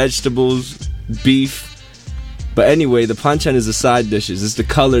 Fish, vegetables, beef. But anyway, the panchan is the side dishes. It's the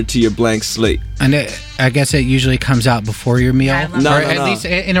color to your blank slate. And I guess it usually comes out before your meal. No, at least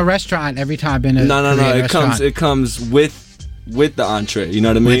in a restaurant. Every time I've been in No. It comes with the entree. You know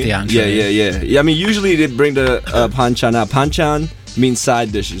what I mean? With the entree. Yeah. I mean, usually they bring the panchan out. Panchan means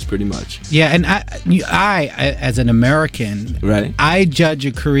side dishes, pretty much. Yeah, and I as an American, right? I judge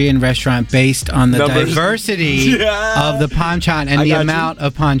a Korean restaurant based on the diversity of the panchan and the amount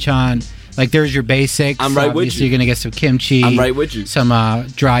of panchan. Like, there's your basics. I'm right with you. You're gonna get some kimchi. I'm right with you. Some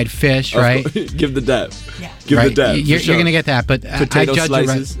dried fish, right? Give the dab. Yeah. Give the dab. You're gonna get that, but potato I judge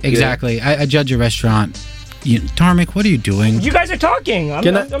slices. Exactly. I judge a restaurant. Dharmic, what are you doing? You guys are talking. I'm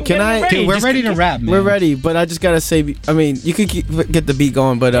ready. Dude, we're ready to rap, man. We're ready, but I just gotta say, I mean, you could get the beat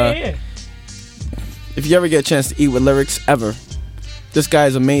going, but if you ever get a chance to eat with lyrics ever, this guy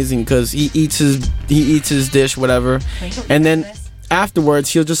is amazing because he eats his dish, whatever, and then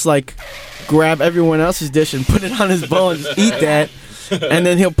afterwards he'll just like grab everyone else's dish and put it on his bowl and just eat that, and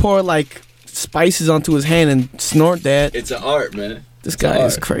then he'll pour like spices onto his hand and snort that. It's an art, man. This guy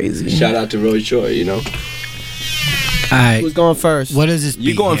is crazy. Shout out to Roy Choi, you know. Alright. Who's going first? What is this?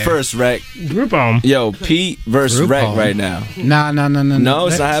 You going first, Rec? Group home. Yo, Pete versus Rec right now. No. No,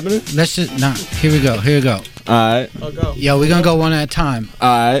 it's not happening? Let's just Here we go. Alright. I'll go. Yo, we're gonna go one at a time.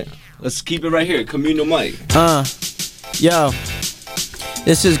 Alright. Let's keep it right here. Communal mic. Yo.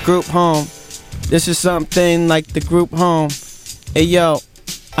 This is group home. This is something like the group home. Hey yo,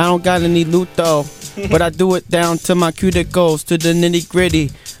 I don't got any loot though, but I do it down to my cuticles, to the nitty gritty.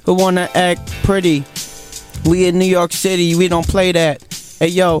 Who wanna act pretty? We in New York City, we don't play that. Hey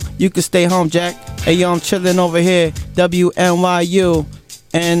yo, you can stay home, Jack. Hey yo, I'm chillin' over here, WNYU,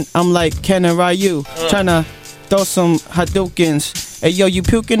 and I'm like Ken and Ryu, tryna throw some Hadoukens. Hey yo, you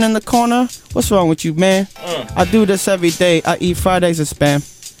puking in the corner? What's wrong with you, man? I do this every day. I eat fried eggs and spam.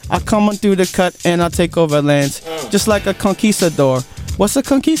 I come on through the cut and I take over lands, just like a conquistador. What's a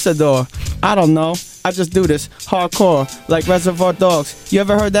conquistador? I don't know. I just do this hardcore, like Reservoir Dogs. You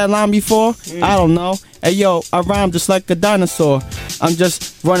ever heard that line before? I don't know. Hey yo, I rhyme just like a dinosaur. I'm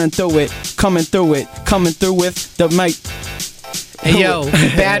just running through it, coming through with the mic. Hey yo,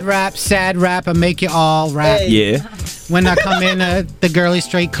 bad rap, sad rap, I make you all rap. Hey. Yeah. When I come in, the girly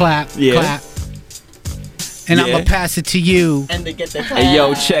straight clap. And I'm gonna pass it to you. And they get the Hey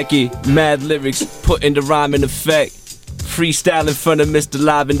yo, checky, mad lyrics, putting the rhyme in effect. Freestyle in front of Mr.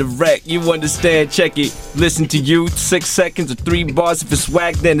 Live in the Wreck. You understand, check it. Listen to you, 6 seconds or 3 bars. If it's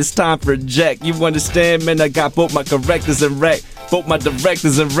whack, then it's time for a jack. You understand, man, I got both my correctors and wreck. Both my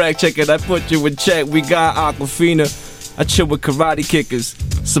directors and wreck. Check it, I put you in check. We got Aquafina. I chill with karate kickers.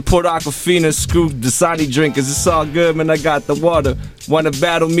 Support Aquafina, screw Dasani drinkers. It's all good, man, I got the water. Wanna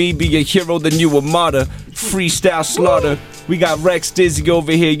battle me, be a hero, then you a martyr. Freestyle slaughter. We got Rex Dizzy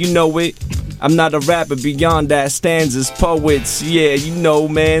over here, you know it. I'm not a rapper, beyond that, stanzas, poets, yeah, you know,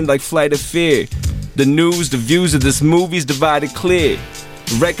 man, like Flight of Fear. The news, the views of this movie's divided clear.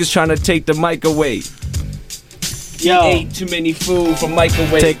 Records trying to take the mic away. Yo, ate too many food from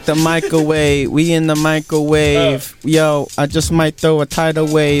microwave. Take the mic away, we in the microwave. Yo, I just might throw a tidal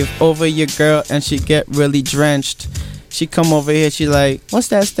wave over your girl and she get really drenched. She come over here, she like, what's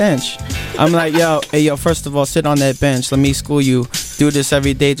that stench? I'm like, yo, first of all, sit on that bench, let me school you. Do this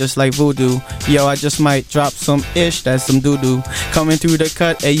every day just like voodoo. Yo, I just might drop some ish, that's some doo-doo. Coming through the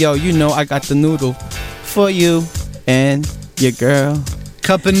cut, hey yo, you know I got the noodle for you and your girl.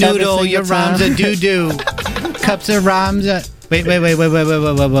 Cup of noodle, your rhymes are doo-doo. Cups of rhymes are... Wait. You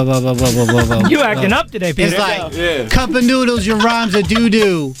acting up today, Peter. It's like cup of noodles, your rhymes are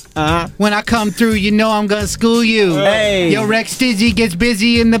doo-doo. When I come through, you know I'm gonna school you. Hey. Yo, Rex Dizzy gets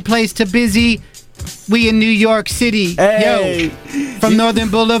busy in the place to busy. We in New York City. Hey. Yo, from Northern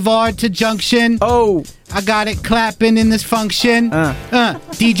Boulevard to Junction. Oh. I got it clapping in this function.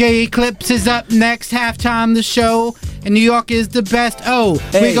 DJ Eclipse is up next, halftime the show. And New York is the best. Oh,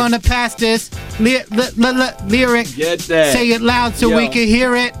 we're gonna pass this lyric. Get that. Say it loud so we can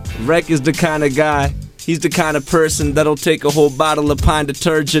hear it. Rec is the kind of guy. He's the kind of person that'll take a whole bottle of Pine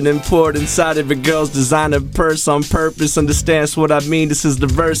detergent and pour it inside of a girl's designer purse on purpose. Understands what I mean? This is the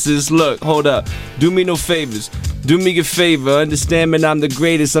verses. Look, hold up. Do me no favors. Do me a favor. Understand, man, I'm the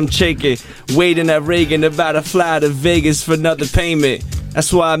greatest. I'm shaking. Waiting at Reagan about to fly to Vegas for another payment.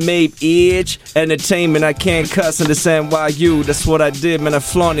 That's why I made Edge Entertainment. I can't cuss, understand why you. That's what I did, man. I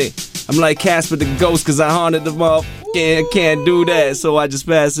flaunt it. I'm like Casper the Ghost, cause I haunted them all. Yeah, can't do that, so I just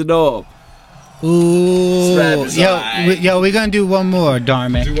pass it off. Ooh, yo, we're gonna do one more,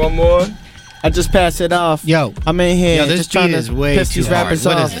 Darman. Do one more? I just pass it off. Yo, I'm in here. This just trying beat is to way piss too these hard. rappers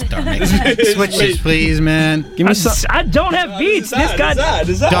What off. is this, Darmic? Switch this, please, man. Give me some. I don't have beats. This guy.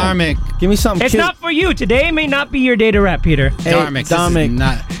 Darmic. Give me something. It's cute. not for you. Today may not be your day to rap, Peter. Hey, Darmic, this Darmic. is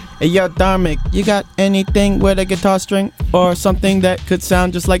not. Hey, yo, Darmic, you got anything with a guitar string or something that could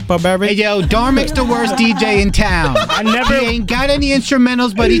sound just like Barbaric? Hey, yo, Darmic's the worst DJ in town. He ain't got any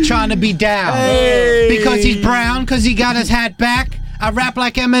instrumentals, but he trying to be down. Hey. Because he's brown, because he got his hat back. I rap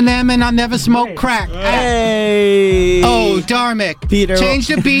like Eminem and I never smoke crack. Hey. Oh, Darmic. Peter. Change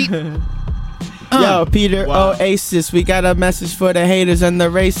the beat. Yo, Peter Oasis, we got a message for the haters and the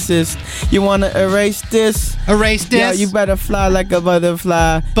racists. You wanna erase this? Erase this? Yo, you better fly like a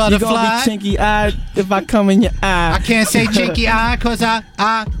butterfly. Butterfly? You gonna be chinky-eyed if I come in your eye. I can't say chinky eye because I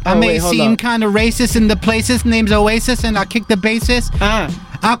Oh, may wait, hold seem up. kind of racist in the places. Name's Oasis and I kick the bassist.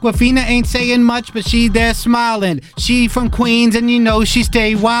 Aquafina ain't saying much, but she there smiling. She from Queens and you know she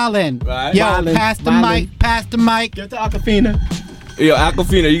stay wildin'. Right. Yo, Wildin', pass the wildin'. mic, pass the mic. Get to Aquafina. Yo,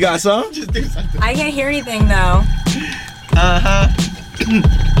 Aquafina, you got some? I can't hear anything though.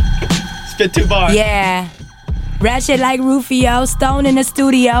 Spit 2 bars. Yeah. Ratchet like Rufio, Stone in the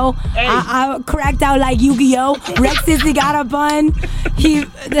studio. Hey. I cracked out like Yu-Gi-Oh! Rex Sissy got a bun. He.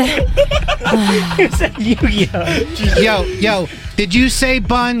 Yo, did you say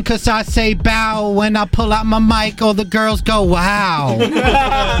bun? Cause I say bow when I pull out my mic. All the girls go, wow.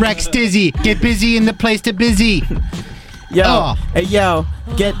 Rex Dizzy, get busy in the place to busy. Yo, hey yo,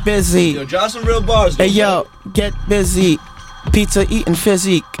 get busy. Yo, drop some real bars. Hey yo, get busy. Pizza eating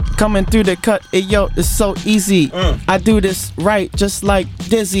physique. Coming through the cut, hey yo, it's so easy. I do this right, just like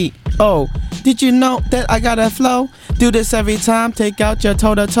Dizzy. Oh, did you know that I got a flow? Do this every time, take out your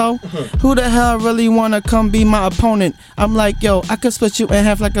toe-to-toe. Who the hell really wanna come be my opponent? I'm like, yo, I could split you in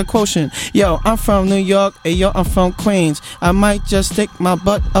half like a quotient. Yo, I'm from New York, hey yo, I'm from Queens. I might just stick my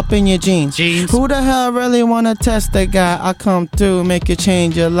butt up in your jeans. Who the hell really wanna test the guy? I come through, make you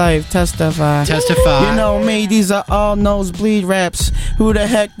change your life, testify. You know me, these are all nosebleed raps. Who the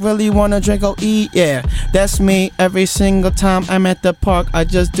heck really wanna drink or eat? Yeah, that's me. Every single time I'm at the park, I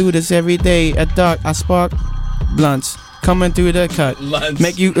just do this every day. At dark, I spark blunts. Coming through the cut.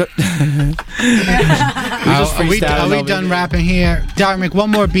 Make you. Are we done rapping here? Darmic, one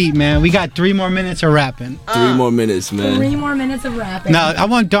more beat, man. We got 3 more minutes of rapping. 3 more minutes, man. 3 more minutes of rapping. No, I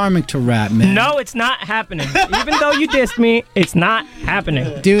want Darmic to rap, man. No, it's not happening. Even though you dissed me, it's not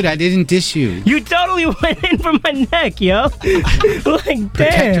happening. Dude, I didn't diss you. You totally went in for my neck, yo. Like, damn.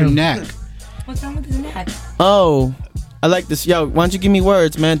 Protect your neck. What's wrong with his neck? Oh, I like this. Yo, why don't you give me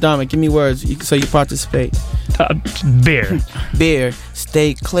words, man? Dominic, give me words so you participate. Beer. Beer.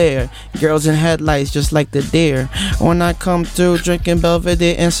 Stay clear. Girls in headlights just like the deer. When I come through drinking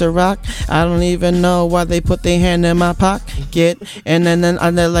Belvedere and Ciroc, I don't even know why they put their hand in my pocket. And then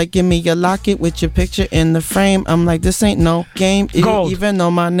they're like, give me your locket with your picture in the frame. I'm like, this ain't no game. Gold. You even know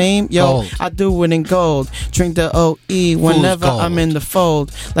my name? Yo, Gold. I do it in gold. Drink the OE whenever gold. I'm in the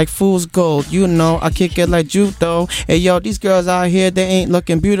fold. Like fool's gold. You know, I kick it like judo. Hey, yo, these girls out here, they ain't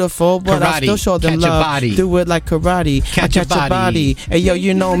looking beautiful, but I Karate. still show them Catch a love. body. Do it like karate. Catch a I catch a body. Hey, yo,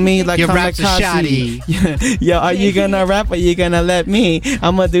 you know me like Your rap's a kamikaze. Yo, are you gonna rap or you gonna let me?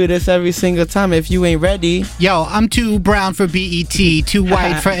 I'ma do this every single time if you ain't ready. Yo, I'm too brown for BET, too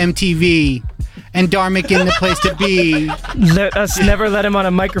white for MTV. and Dharmic in the place to be. Let us never let him on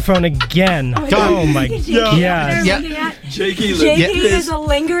a microphone again. Oh my god. Yeah. Jakey is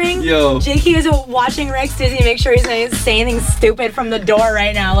lingering. Jakey is watching Rex Dizzy make sure he's not saying anything stupid from the door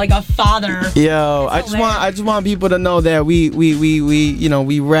right now, like a father. Yo, I just want people to know that we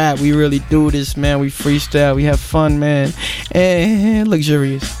rap, we really do this, man. We freestyle, we have fun, man, and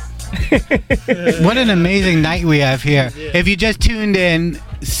luxurious. What an amazing night we have here. If you just tuned in,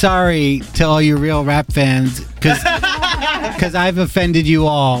 sorry to all you real rap fans, because I've offended you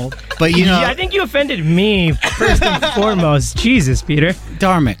all. But you know, I think you offended me first and foremost. Jesus, Peter.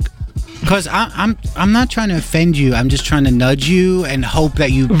 Dharmic. Because I'm not trying to offend you. I'm just trying to nudge you and hope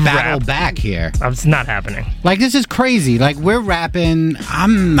that you battle back here. It's not happening. Like, this is crazy. Like, we're rapping.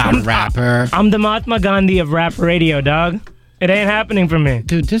 I'm not a rapper. I'm the Mahatma Gandhi of rap radio, dog. It ain't happening for me.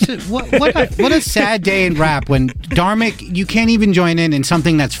 Dude, this is what a sad day in rap when Dharmic, you can't even join in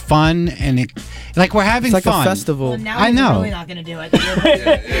something that's fun and like we're having it's like fun. A festival. Well, now I know. We're really not gonna do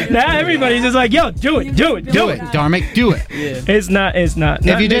it. Now everybody's just like, yo, do it. Dharmic, do it. Yeah. It's not.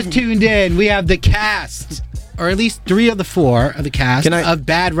 If you just tuned in, we have the cast, or at least 3 of the 4 of the cast of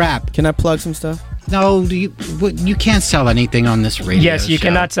Bad Rap. Can I plug some stuff? No, you can't sell anything on this radio. Yes, you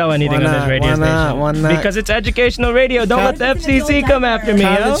cannot sell anything on this radio station. Why not? Because it's educational radio. Don't let the FCC come after me,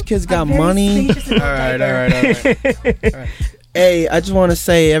 yo. College kids got money. All right. Hey, I just want to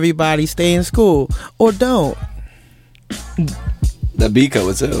say, everybody, stay in school or don't. That beat cut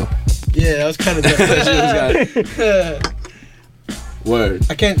was ill. Yeah, that was kind of. Word.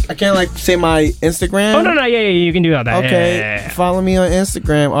 I can't like say my Instagram. Oh no, yeah, you can do all that. Okay, Yeah. Follow me on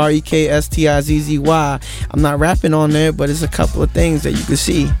Instagram, REKSTIZZY. I'm not rapping on there, but it's a couple of things that you can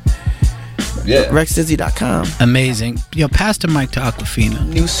see. Yeah. RexDizzy.com. Amazing. Yo, pass the mic to Aquafina.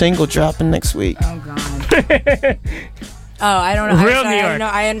 New single dropping next week. Oh god. Oh, I don't know. Real New York.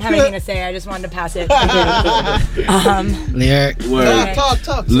 I didn't have anything to say. I just wanted to pass it. Lyric. Word.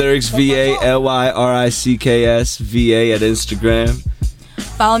 Talk. Lyrics VALYRICKS VA at Instagram.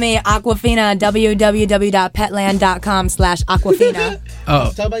 Follow me, Aquafina, www.petland.com/Aquafina.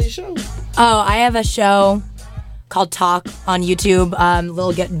 Oh. Tell about your show. Oh, I have a show called Talk on YouTube.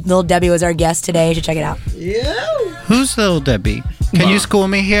 Lil Debbie was our guest today. You should check it out. Yeah. Who's Lil Debbie? Can you school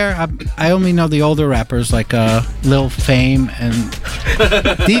me here? I only know the older rappers like Lil Fame and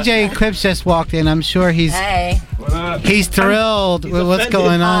DJ Clips just walked in. I'm sure he's thrilled with what's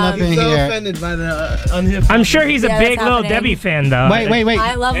going on up in here. Offended by the I'm sure he's a big Lil happening. Debbie fan, though. Wait.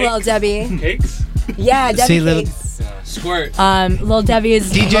 I love Lil Debbie. Cakes? Yeah, Debbie See, Lil- Cakes. Squirt. Lil Debbie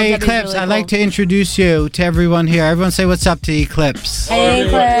is DJ Eclipse, I'd like to introduce you to everyone here. Everyone say what's up to Eclipse. Hey,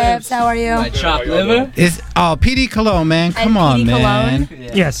 Eclipse, how are you? Chopped liver? PD Cologne, man. Come on, PD man. Cologne?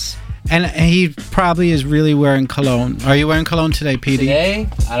 Yes. And he probably is really wearing cologne. Are you wearing cologne today, PD? Today,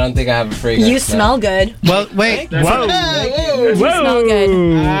 I don't think I have a fragrance. You smell good. Well, wait. Whoa. You smell good.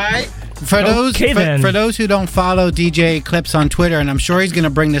 All right. For those then. for those who don't follow DJ Eclipse on Twitter, and I'm sure he's going to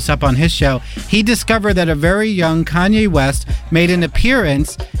bring this up on his show, he discovered that a very young Kanye West made an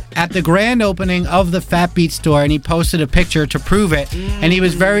appearance at the grand opening of the Fat Beat store, and he posted a picture to prove it, and he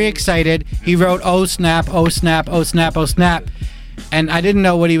was very excited. He wrote, "Oh snap, oh snap, oh snap, oh snap." And I didn't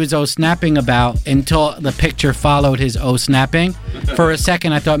know what he was snapping about until the picture followed his snapping. For a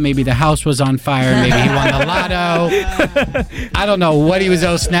second, I thought maybe the house was on fire. Maybe he won the lotto. I don't know what he was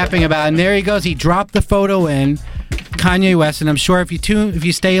snapping about. And there he goes. He dropped the photo in. Kanye West, and I'm sure if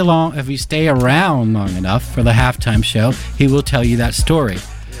you stay around long enough for the halftime show, he will tell you that story.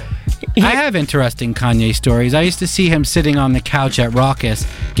 I have interesting Kanye stories. I used to see him sitting on the couch at Raucous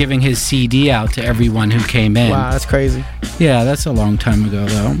giving his CD out to everyone who came in. Wow, that's crazy. Yeah, that's a long time ago,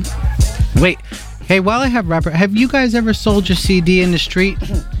 though. Wait, hey, while I have rapper, have you guys ever sold your CD in the street?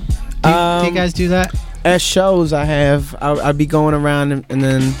 Do you guys do that? At shows, I have. I'd be going around and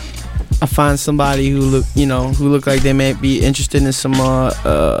then I find somebody who look like they may be interested in some,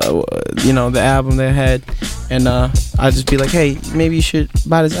 the album they had, and I just be like, hey, maybe you should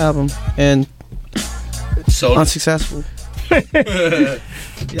buy this album, and So unsuccessful. Yeah,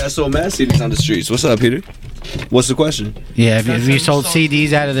 I sold mad CDs on the streets. What's up, Peter? What's the question? Yeah, have you sold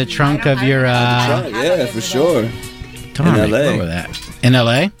CDs out of the trunk of your? Yeah, for sure. Darn, in LA. what was that? In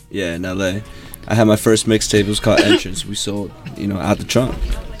LA? Yeah, in LA. I had my first mixtape. It was called Entrance. We sold, out the trunk.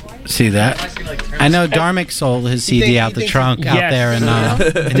 See that? I know Dharmic sold his CD out the trunk out there in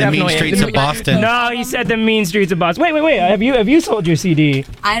the mean streets of Boston. No, he said the mean streets of Boston. Wait. Have you sold your CD?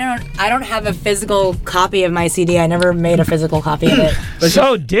 I don't have a physical copy of my CD. I never made a physical copy of it.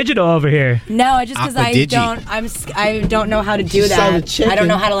 So digital over here. No, just because I don't know how to do that. I don't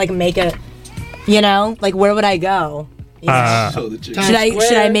know how to make it. Where would I go?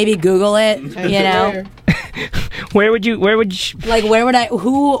 Should I maybe Google it? You know, Where would you? like where would I?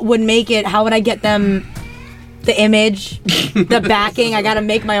 Who would make it? How would I get them? The image, the backing. I gotta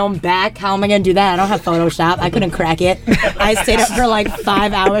make my own back. How am I gonna do that? I don't have Photoshop. I couldn't crack it. I stayed up for like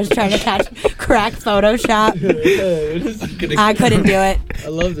 5 hours trying to crack Photoshop. I couldn't do it. I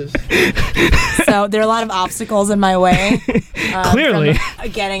love this. So there are a lot of obstacles in my way. Clearly. from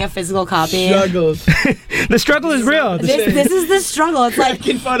getting a physical copy. Struggles. The struggle is real. This is the struggle.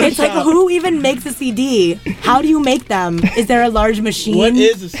 It's like who even makes a CD? How do you make them? Is there a large machine? What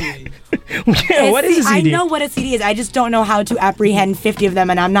is a CD? Yeah, what is a CD? I know what a CD is. I just don't know how to apprehend 50 of them,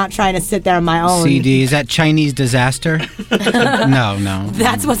 and I'm not trying to sit there on my own. CD, is that Chinese disaster? No.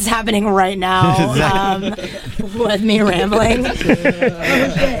 That's what's happening right now with me rambling.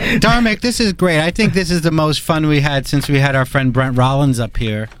 Dharmic, this is great. I think this is the most fun we had since we had our friend Brent Rollins up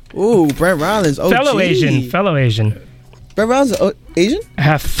here. Ooh, Brent Rollins. OG. Fellow Asian. Brent Rollins is Asian?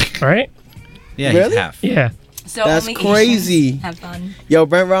 Half, right? Yeah, Really? he's half. Yeah. So That's only crazy. Asians have fun. Yo,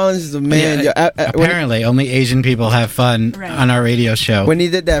 Brent Rollins is the man. Yeah, Yo, apparently, only Asian people have fun on our radio show. when he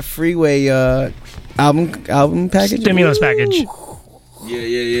did that Freeway album package, Stimulus package.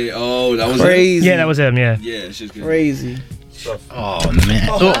 Yeah. Oh, that was crazy. Yeah, that was him. Yeah. Yeah, it's just good. Crazy. Oh man.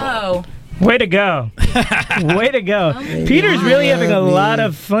 Oh. Way to go. Way to go. Peter's really having a lot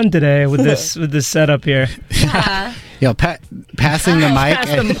of fun today with this setup here. Yo, passing the mic. Pass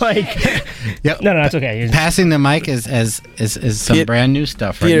the mic. Yep. No, that's okay. Passing the mic is some brand new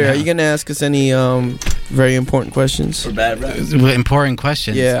stuff right Peter, now. are you gonna ask us any very important questions? For bad rap. Important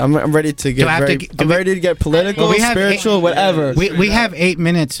questions. Yeah, I'm ready to get I'm ready to get political, Well, we have spiritual, whatever. We have 8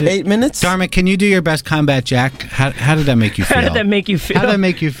 minutes. 8 minutes? Dharmic, can you do your best Combat Jack? How did that make you feel? How did that make you feel? How did that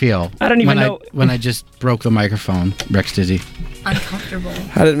make you feel? I don't even know. When I just broke the microphone, Rex Dizzy. Uncomfortable.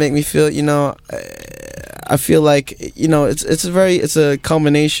 How did it make me feel? You know, I feel like it's a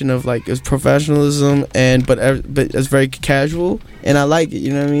culmination of like it's professionalism but it's very casual, and I like it.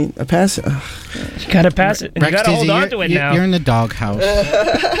 You know what I mean? I pass it. You gotta pass it. And you Rex gotta hold Dizzy, on to it now. You're in the doghouse.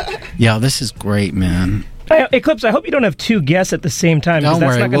 Yo, this is great, man. Eclipse, I hope you don't have two guests at the same time, because Don't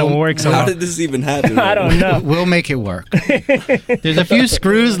that's worry, not going to work so How well. did this even happen? I don't know. We'll make it work. There's a few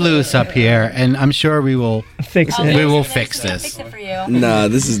screws loose up here, and I'm sure we will fix it. We will fix this. Nah,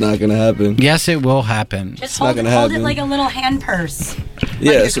 this is not gonna happen. Yes, it will happen. Just not gonna hold it happen. like a little hand purse.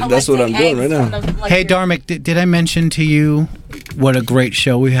 Yeah, Like so you're that's what I'm doing right collecting now. eggs from the, Hey, Dharmic, did I mention to you what a great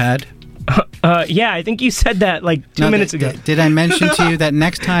show we had? Yeah, I think you said that like 2 minutes ago. Did I mention to you that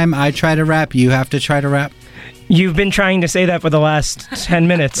next time I try to rap, you have to try to rap? You've been trying to say that for the last 10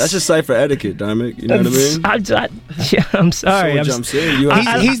 minutes. That's just cipher etiquette, Dharmic. You know what I mean? I'm sorry. I'm saying.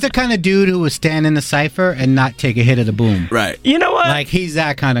 He's the kind of dude who would stand in the cipher and not take a hit of the boom. Right. You know what? Like, he's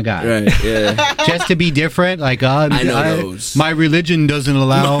that kind of guy. Right, yeah. Just to be different, like, I know those. my religion doesn't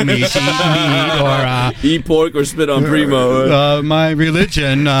allow me to eat meat or... eat pork or spit on Primo. My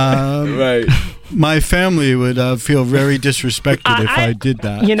religion... right. My family would feel very disrespected if I did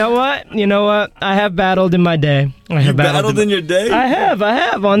that. You know what? I have battled in my day. I have battled in your day? I have.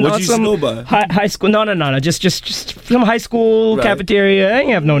 On What'd you some go by? high school. No. Just some high school Right. cafeteria. I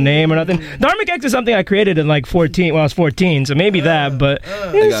ain't have no name or nothing. Dharmic X is something I created in like 14 when I was 14. So maybe that, but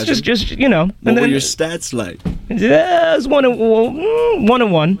it's got just you know. What were your stats like? Yeah, it was 1-1. 1-1.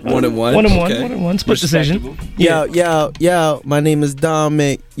 1-1. 1-1. Okay. 1-1. Split decision. Yo, my name is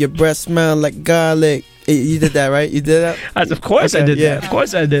Dharmic. Your breath smell like garlic. You did that, right? You did that? Of course I did yeah. that. Of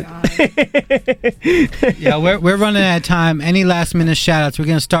course I did. Yeah, we're running out of time. Any last minute shout outs? We're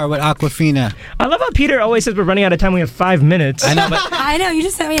going to start with Aquafina. I love how Peter always says we're running out of time. We have 5 minutes. I know, but I know, you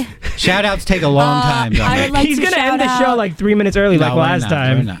just sent me. shout outs take a long time, I Dharmic. would like He's to going to shout end the out- show like 3 minutes early, like No, we're last not,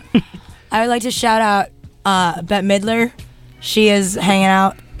 time. we're not. I would like to shout out Bette Midler. She is hanging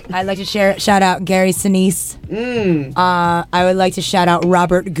out. I'd like to shout out Gary Sinise. I would like to shout out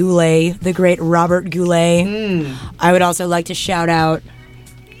Robert Goulet, the great Robert Goulet. I would also like to shout out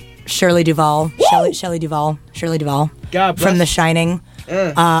Shirley Duvall. Shelley Duvall. God bless. From The Shining.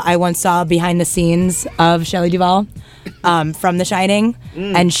 I once saw behind the scenes of Shelley Duvall from The Shining,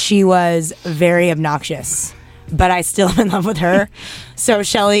 and she was very obnoxious. But I still am in love with her. So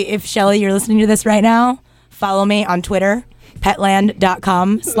Shelley, if Shelley, you're listening to this right now, follow me on Twitter.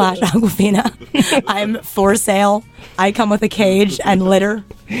 Petland.com/Aquafina. I'm for sale. I come with a cage and litter.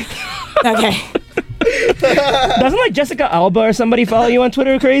 Okay. Doesn't like Jessica Alba or somebody follow you on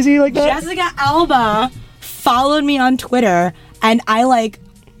Twitter crazy like that? Jessica Alba followed me on Twitter, and she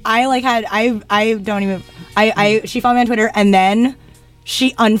followed me on Twitter, and then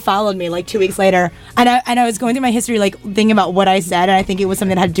she unfollowed me like 2 weeks later. And I was going through my history, like thinking about what I said, and I think it was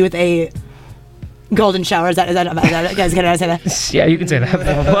something that had to do with golden shower. Is that guys? Can I say that? Yeah, you can say that.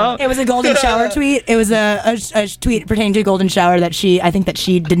 Well, it was a golden shower tweet. It was a tweet pertaining to a golden shower that I think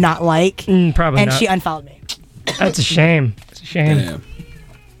she did not like. Probably and not. she unfollowed me. That's a shame. It's a shame.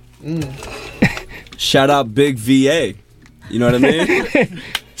 Damn. Shout out Big VA. You know what I mean?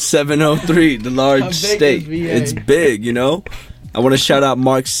 703, the large state. It's big, you know? I want to shout out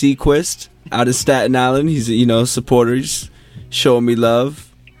Mark Sequist out of Staten Island. He's a supporter. He's showing me love.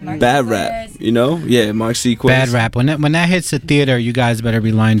 Bad Rap, you know? Yeah, Mark Sequist. Bad Rap. When that hits the theater, you guys better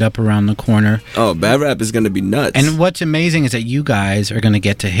be lined up around the corner. Oh, Bad Rap is going to be nuts. And what's amazing is that you guys are going to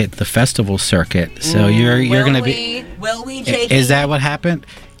get to hit the festival circuit. So you're going to be... Will we, Jakey? Is that what happened?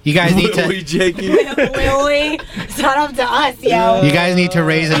 You guys need to... Will we, Jakey? Will we? It's not up to us, yo. You guys need to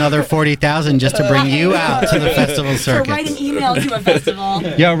raise another $40,000 just to bring you out to the festival circuit. To write an email to a festival.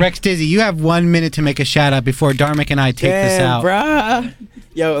 Yo, Rex Dizzy, you have 1 minute to make a shout out before Dharmic and I take this out. Bruh.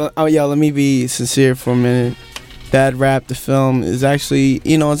 Yo, let me be sincere for a minute. Bad Rap, the film, is actually,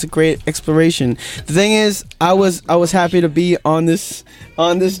 it's a great exploration. The thing is, I was happy to be on this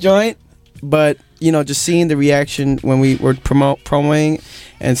joint, but just seeing the reaction when we were promoting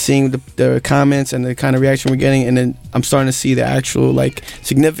and seeing the comments and the kind of reaction we're getting, and then I'm starting to see the actual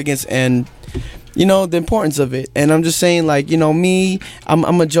significance and the importance of it. And I'm just saying, me, I'm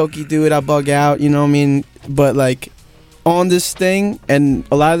a jokey dude. I bug out, but on this thing, and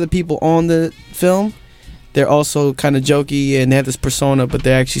a lot of the people on the film, they're also kind of jokey and they have this persona, but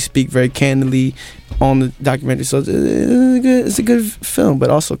they actually speak very candidly on the documentary. So it's a good film. But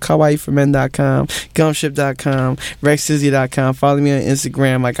also kawaiiformen.com, gumship.com, rexdizzy.com. Follow me on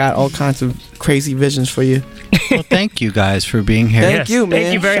Instagram. I got all kinds of crazy visions for you. Well, thank you guys for being here. Thank you, man.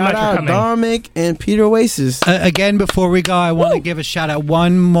 Thank you very much for coming. Dharmic and Peter Oasis. Again, before we go, I want to give a shout out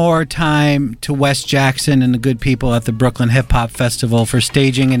one more time to Wes Jackson and the good people at the Brooklyn Hip Hop Festival for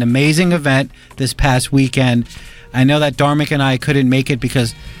staging an amazing event this past weekend. I know that Dharmic and I couldn't make it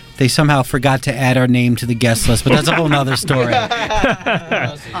because they somehow forgot to add our name to the guest list, but that's a whole nother story.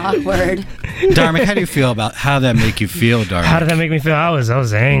 Awkward. Dharmic, how do you feel about how that make you feel, Dharmic? How did that make me feel? I was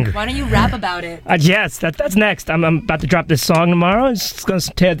angry. Why don't you rap about it? Yes, that's next. I'm about to drop this song tomorrow. It's going to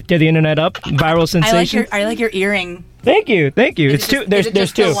tear the internet up. Viral sensation. I like your earring. Thank you. It's two.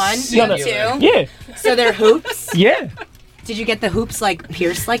 There's two. The one? You have two? Yeah. So they're hoops? Yeah. Did you get the hoops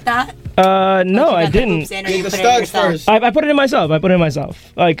pierced like that? No, I didn't. Get the studs first. I put it in myself.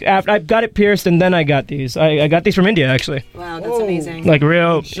 After I got it pierced and then I got these. I got these from India actually. Wow, that's amazing.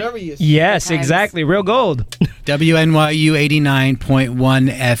 Real. Luxurious. Yes, exactly. Real gold. WNYU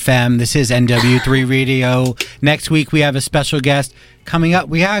 89.1 FM. This is NW3 Radio. Next week we have a special guest coming up.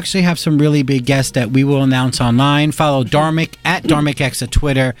 We actually have some really big guests that we will announce online. Follow Dharmic at DharmicX at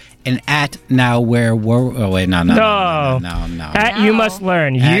Twitter and at NowWhereWere. Oh wait, no. At You Must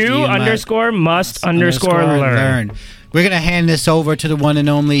Learn. You must learn. We're gonna hand this over to the one and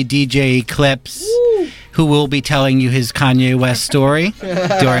only DJ Eclipse, who will be telling you his Kanye West story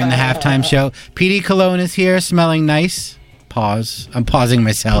during the halftime show. PD Cologne is here, smelling nice. Pause. I'm pausing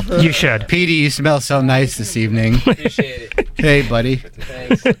myself. You should. PD, you smell so nice this evening. Appreciate it. Hey, buddy.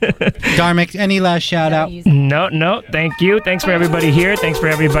 Thanks. Dharmic, any last shout out? No. Thank you. Thanks for everybody here. Thanks for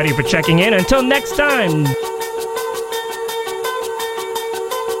everybody for checking in. Until next time.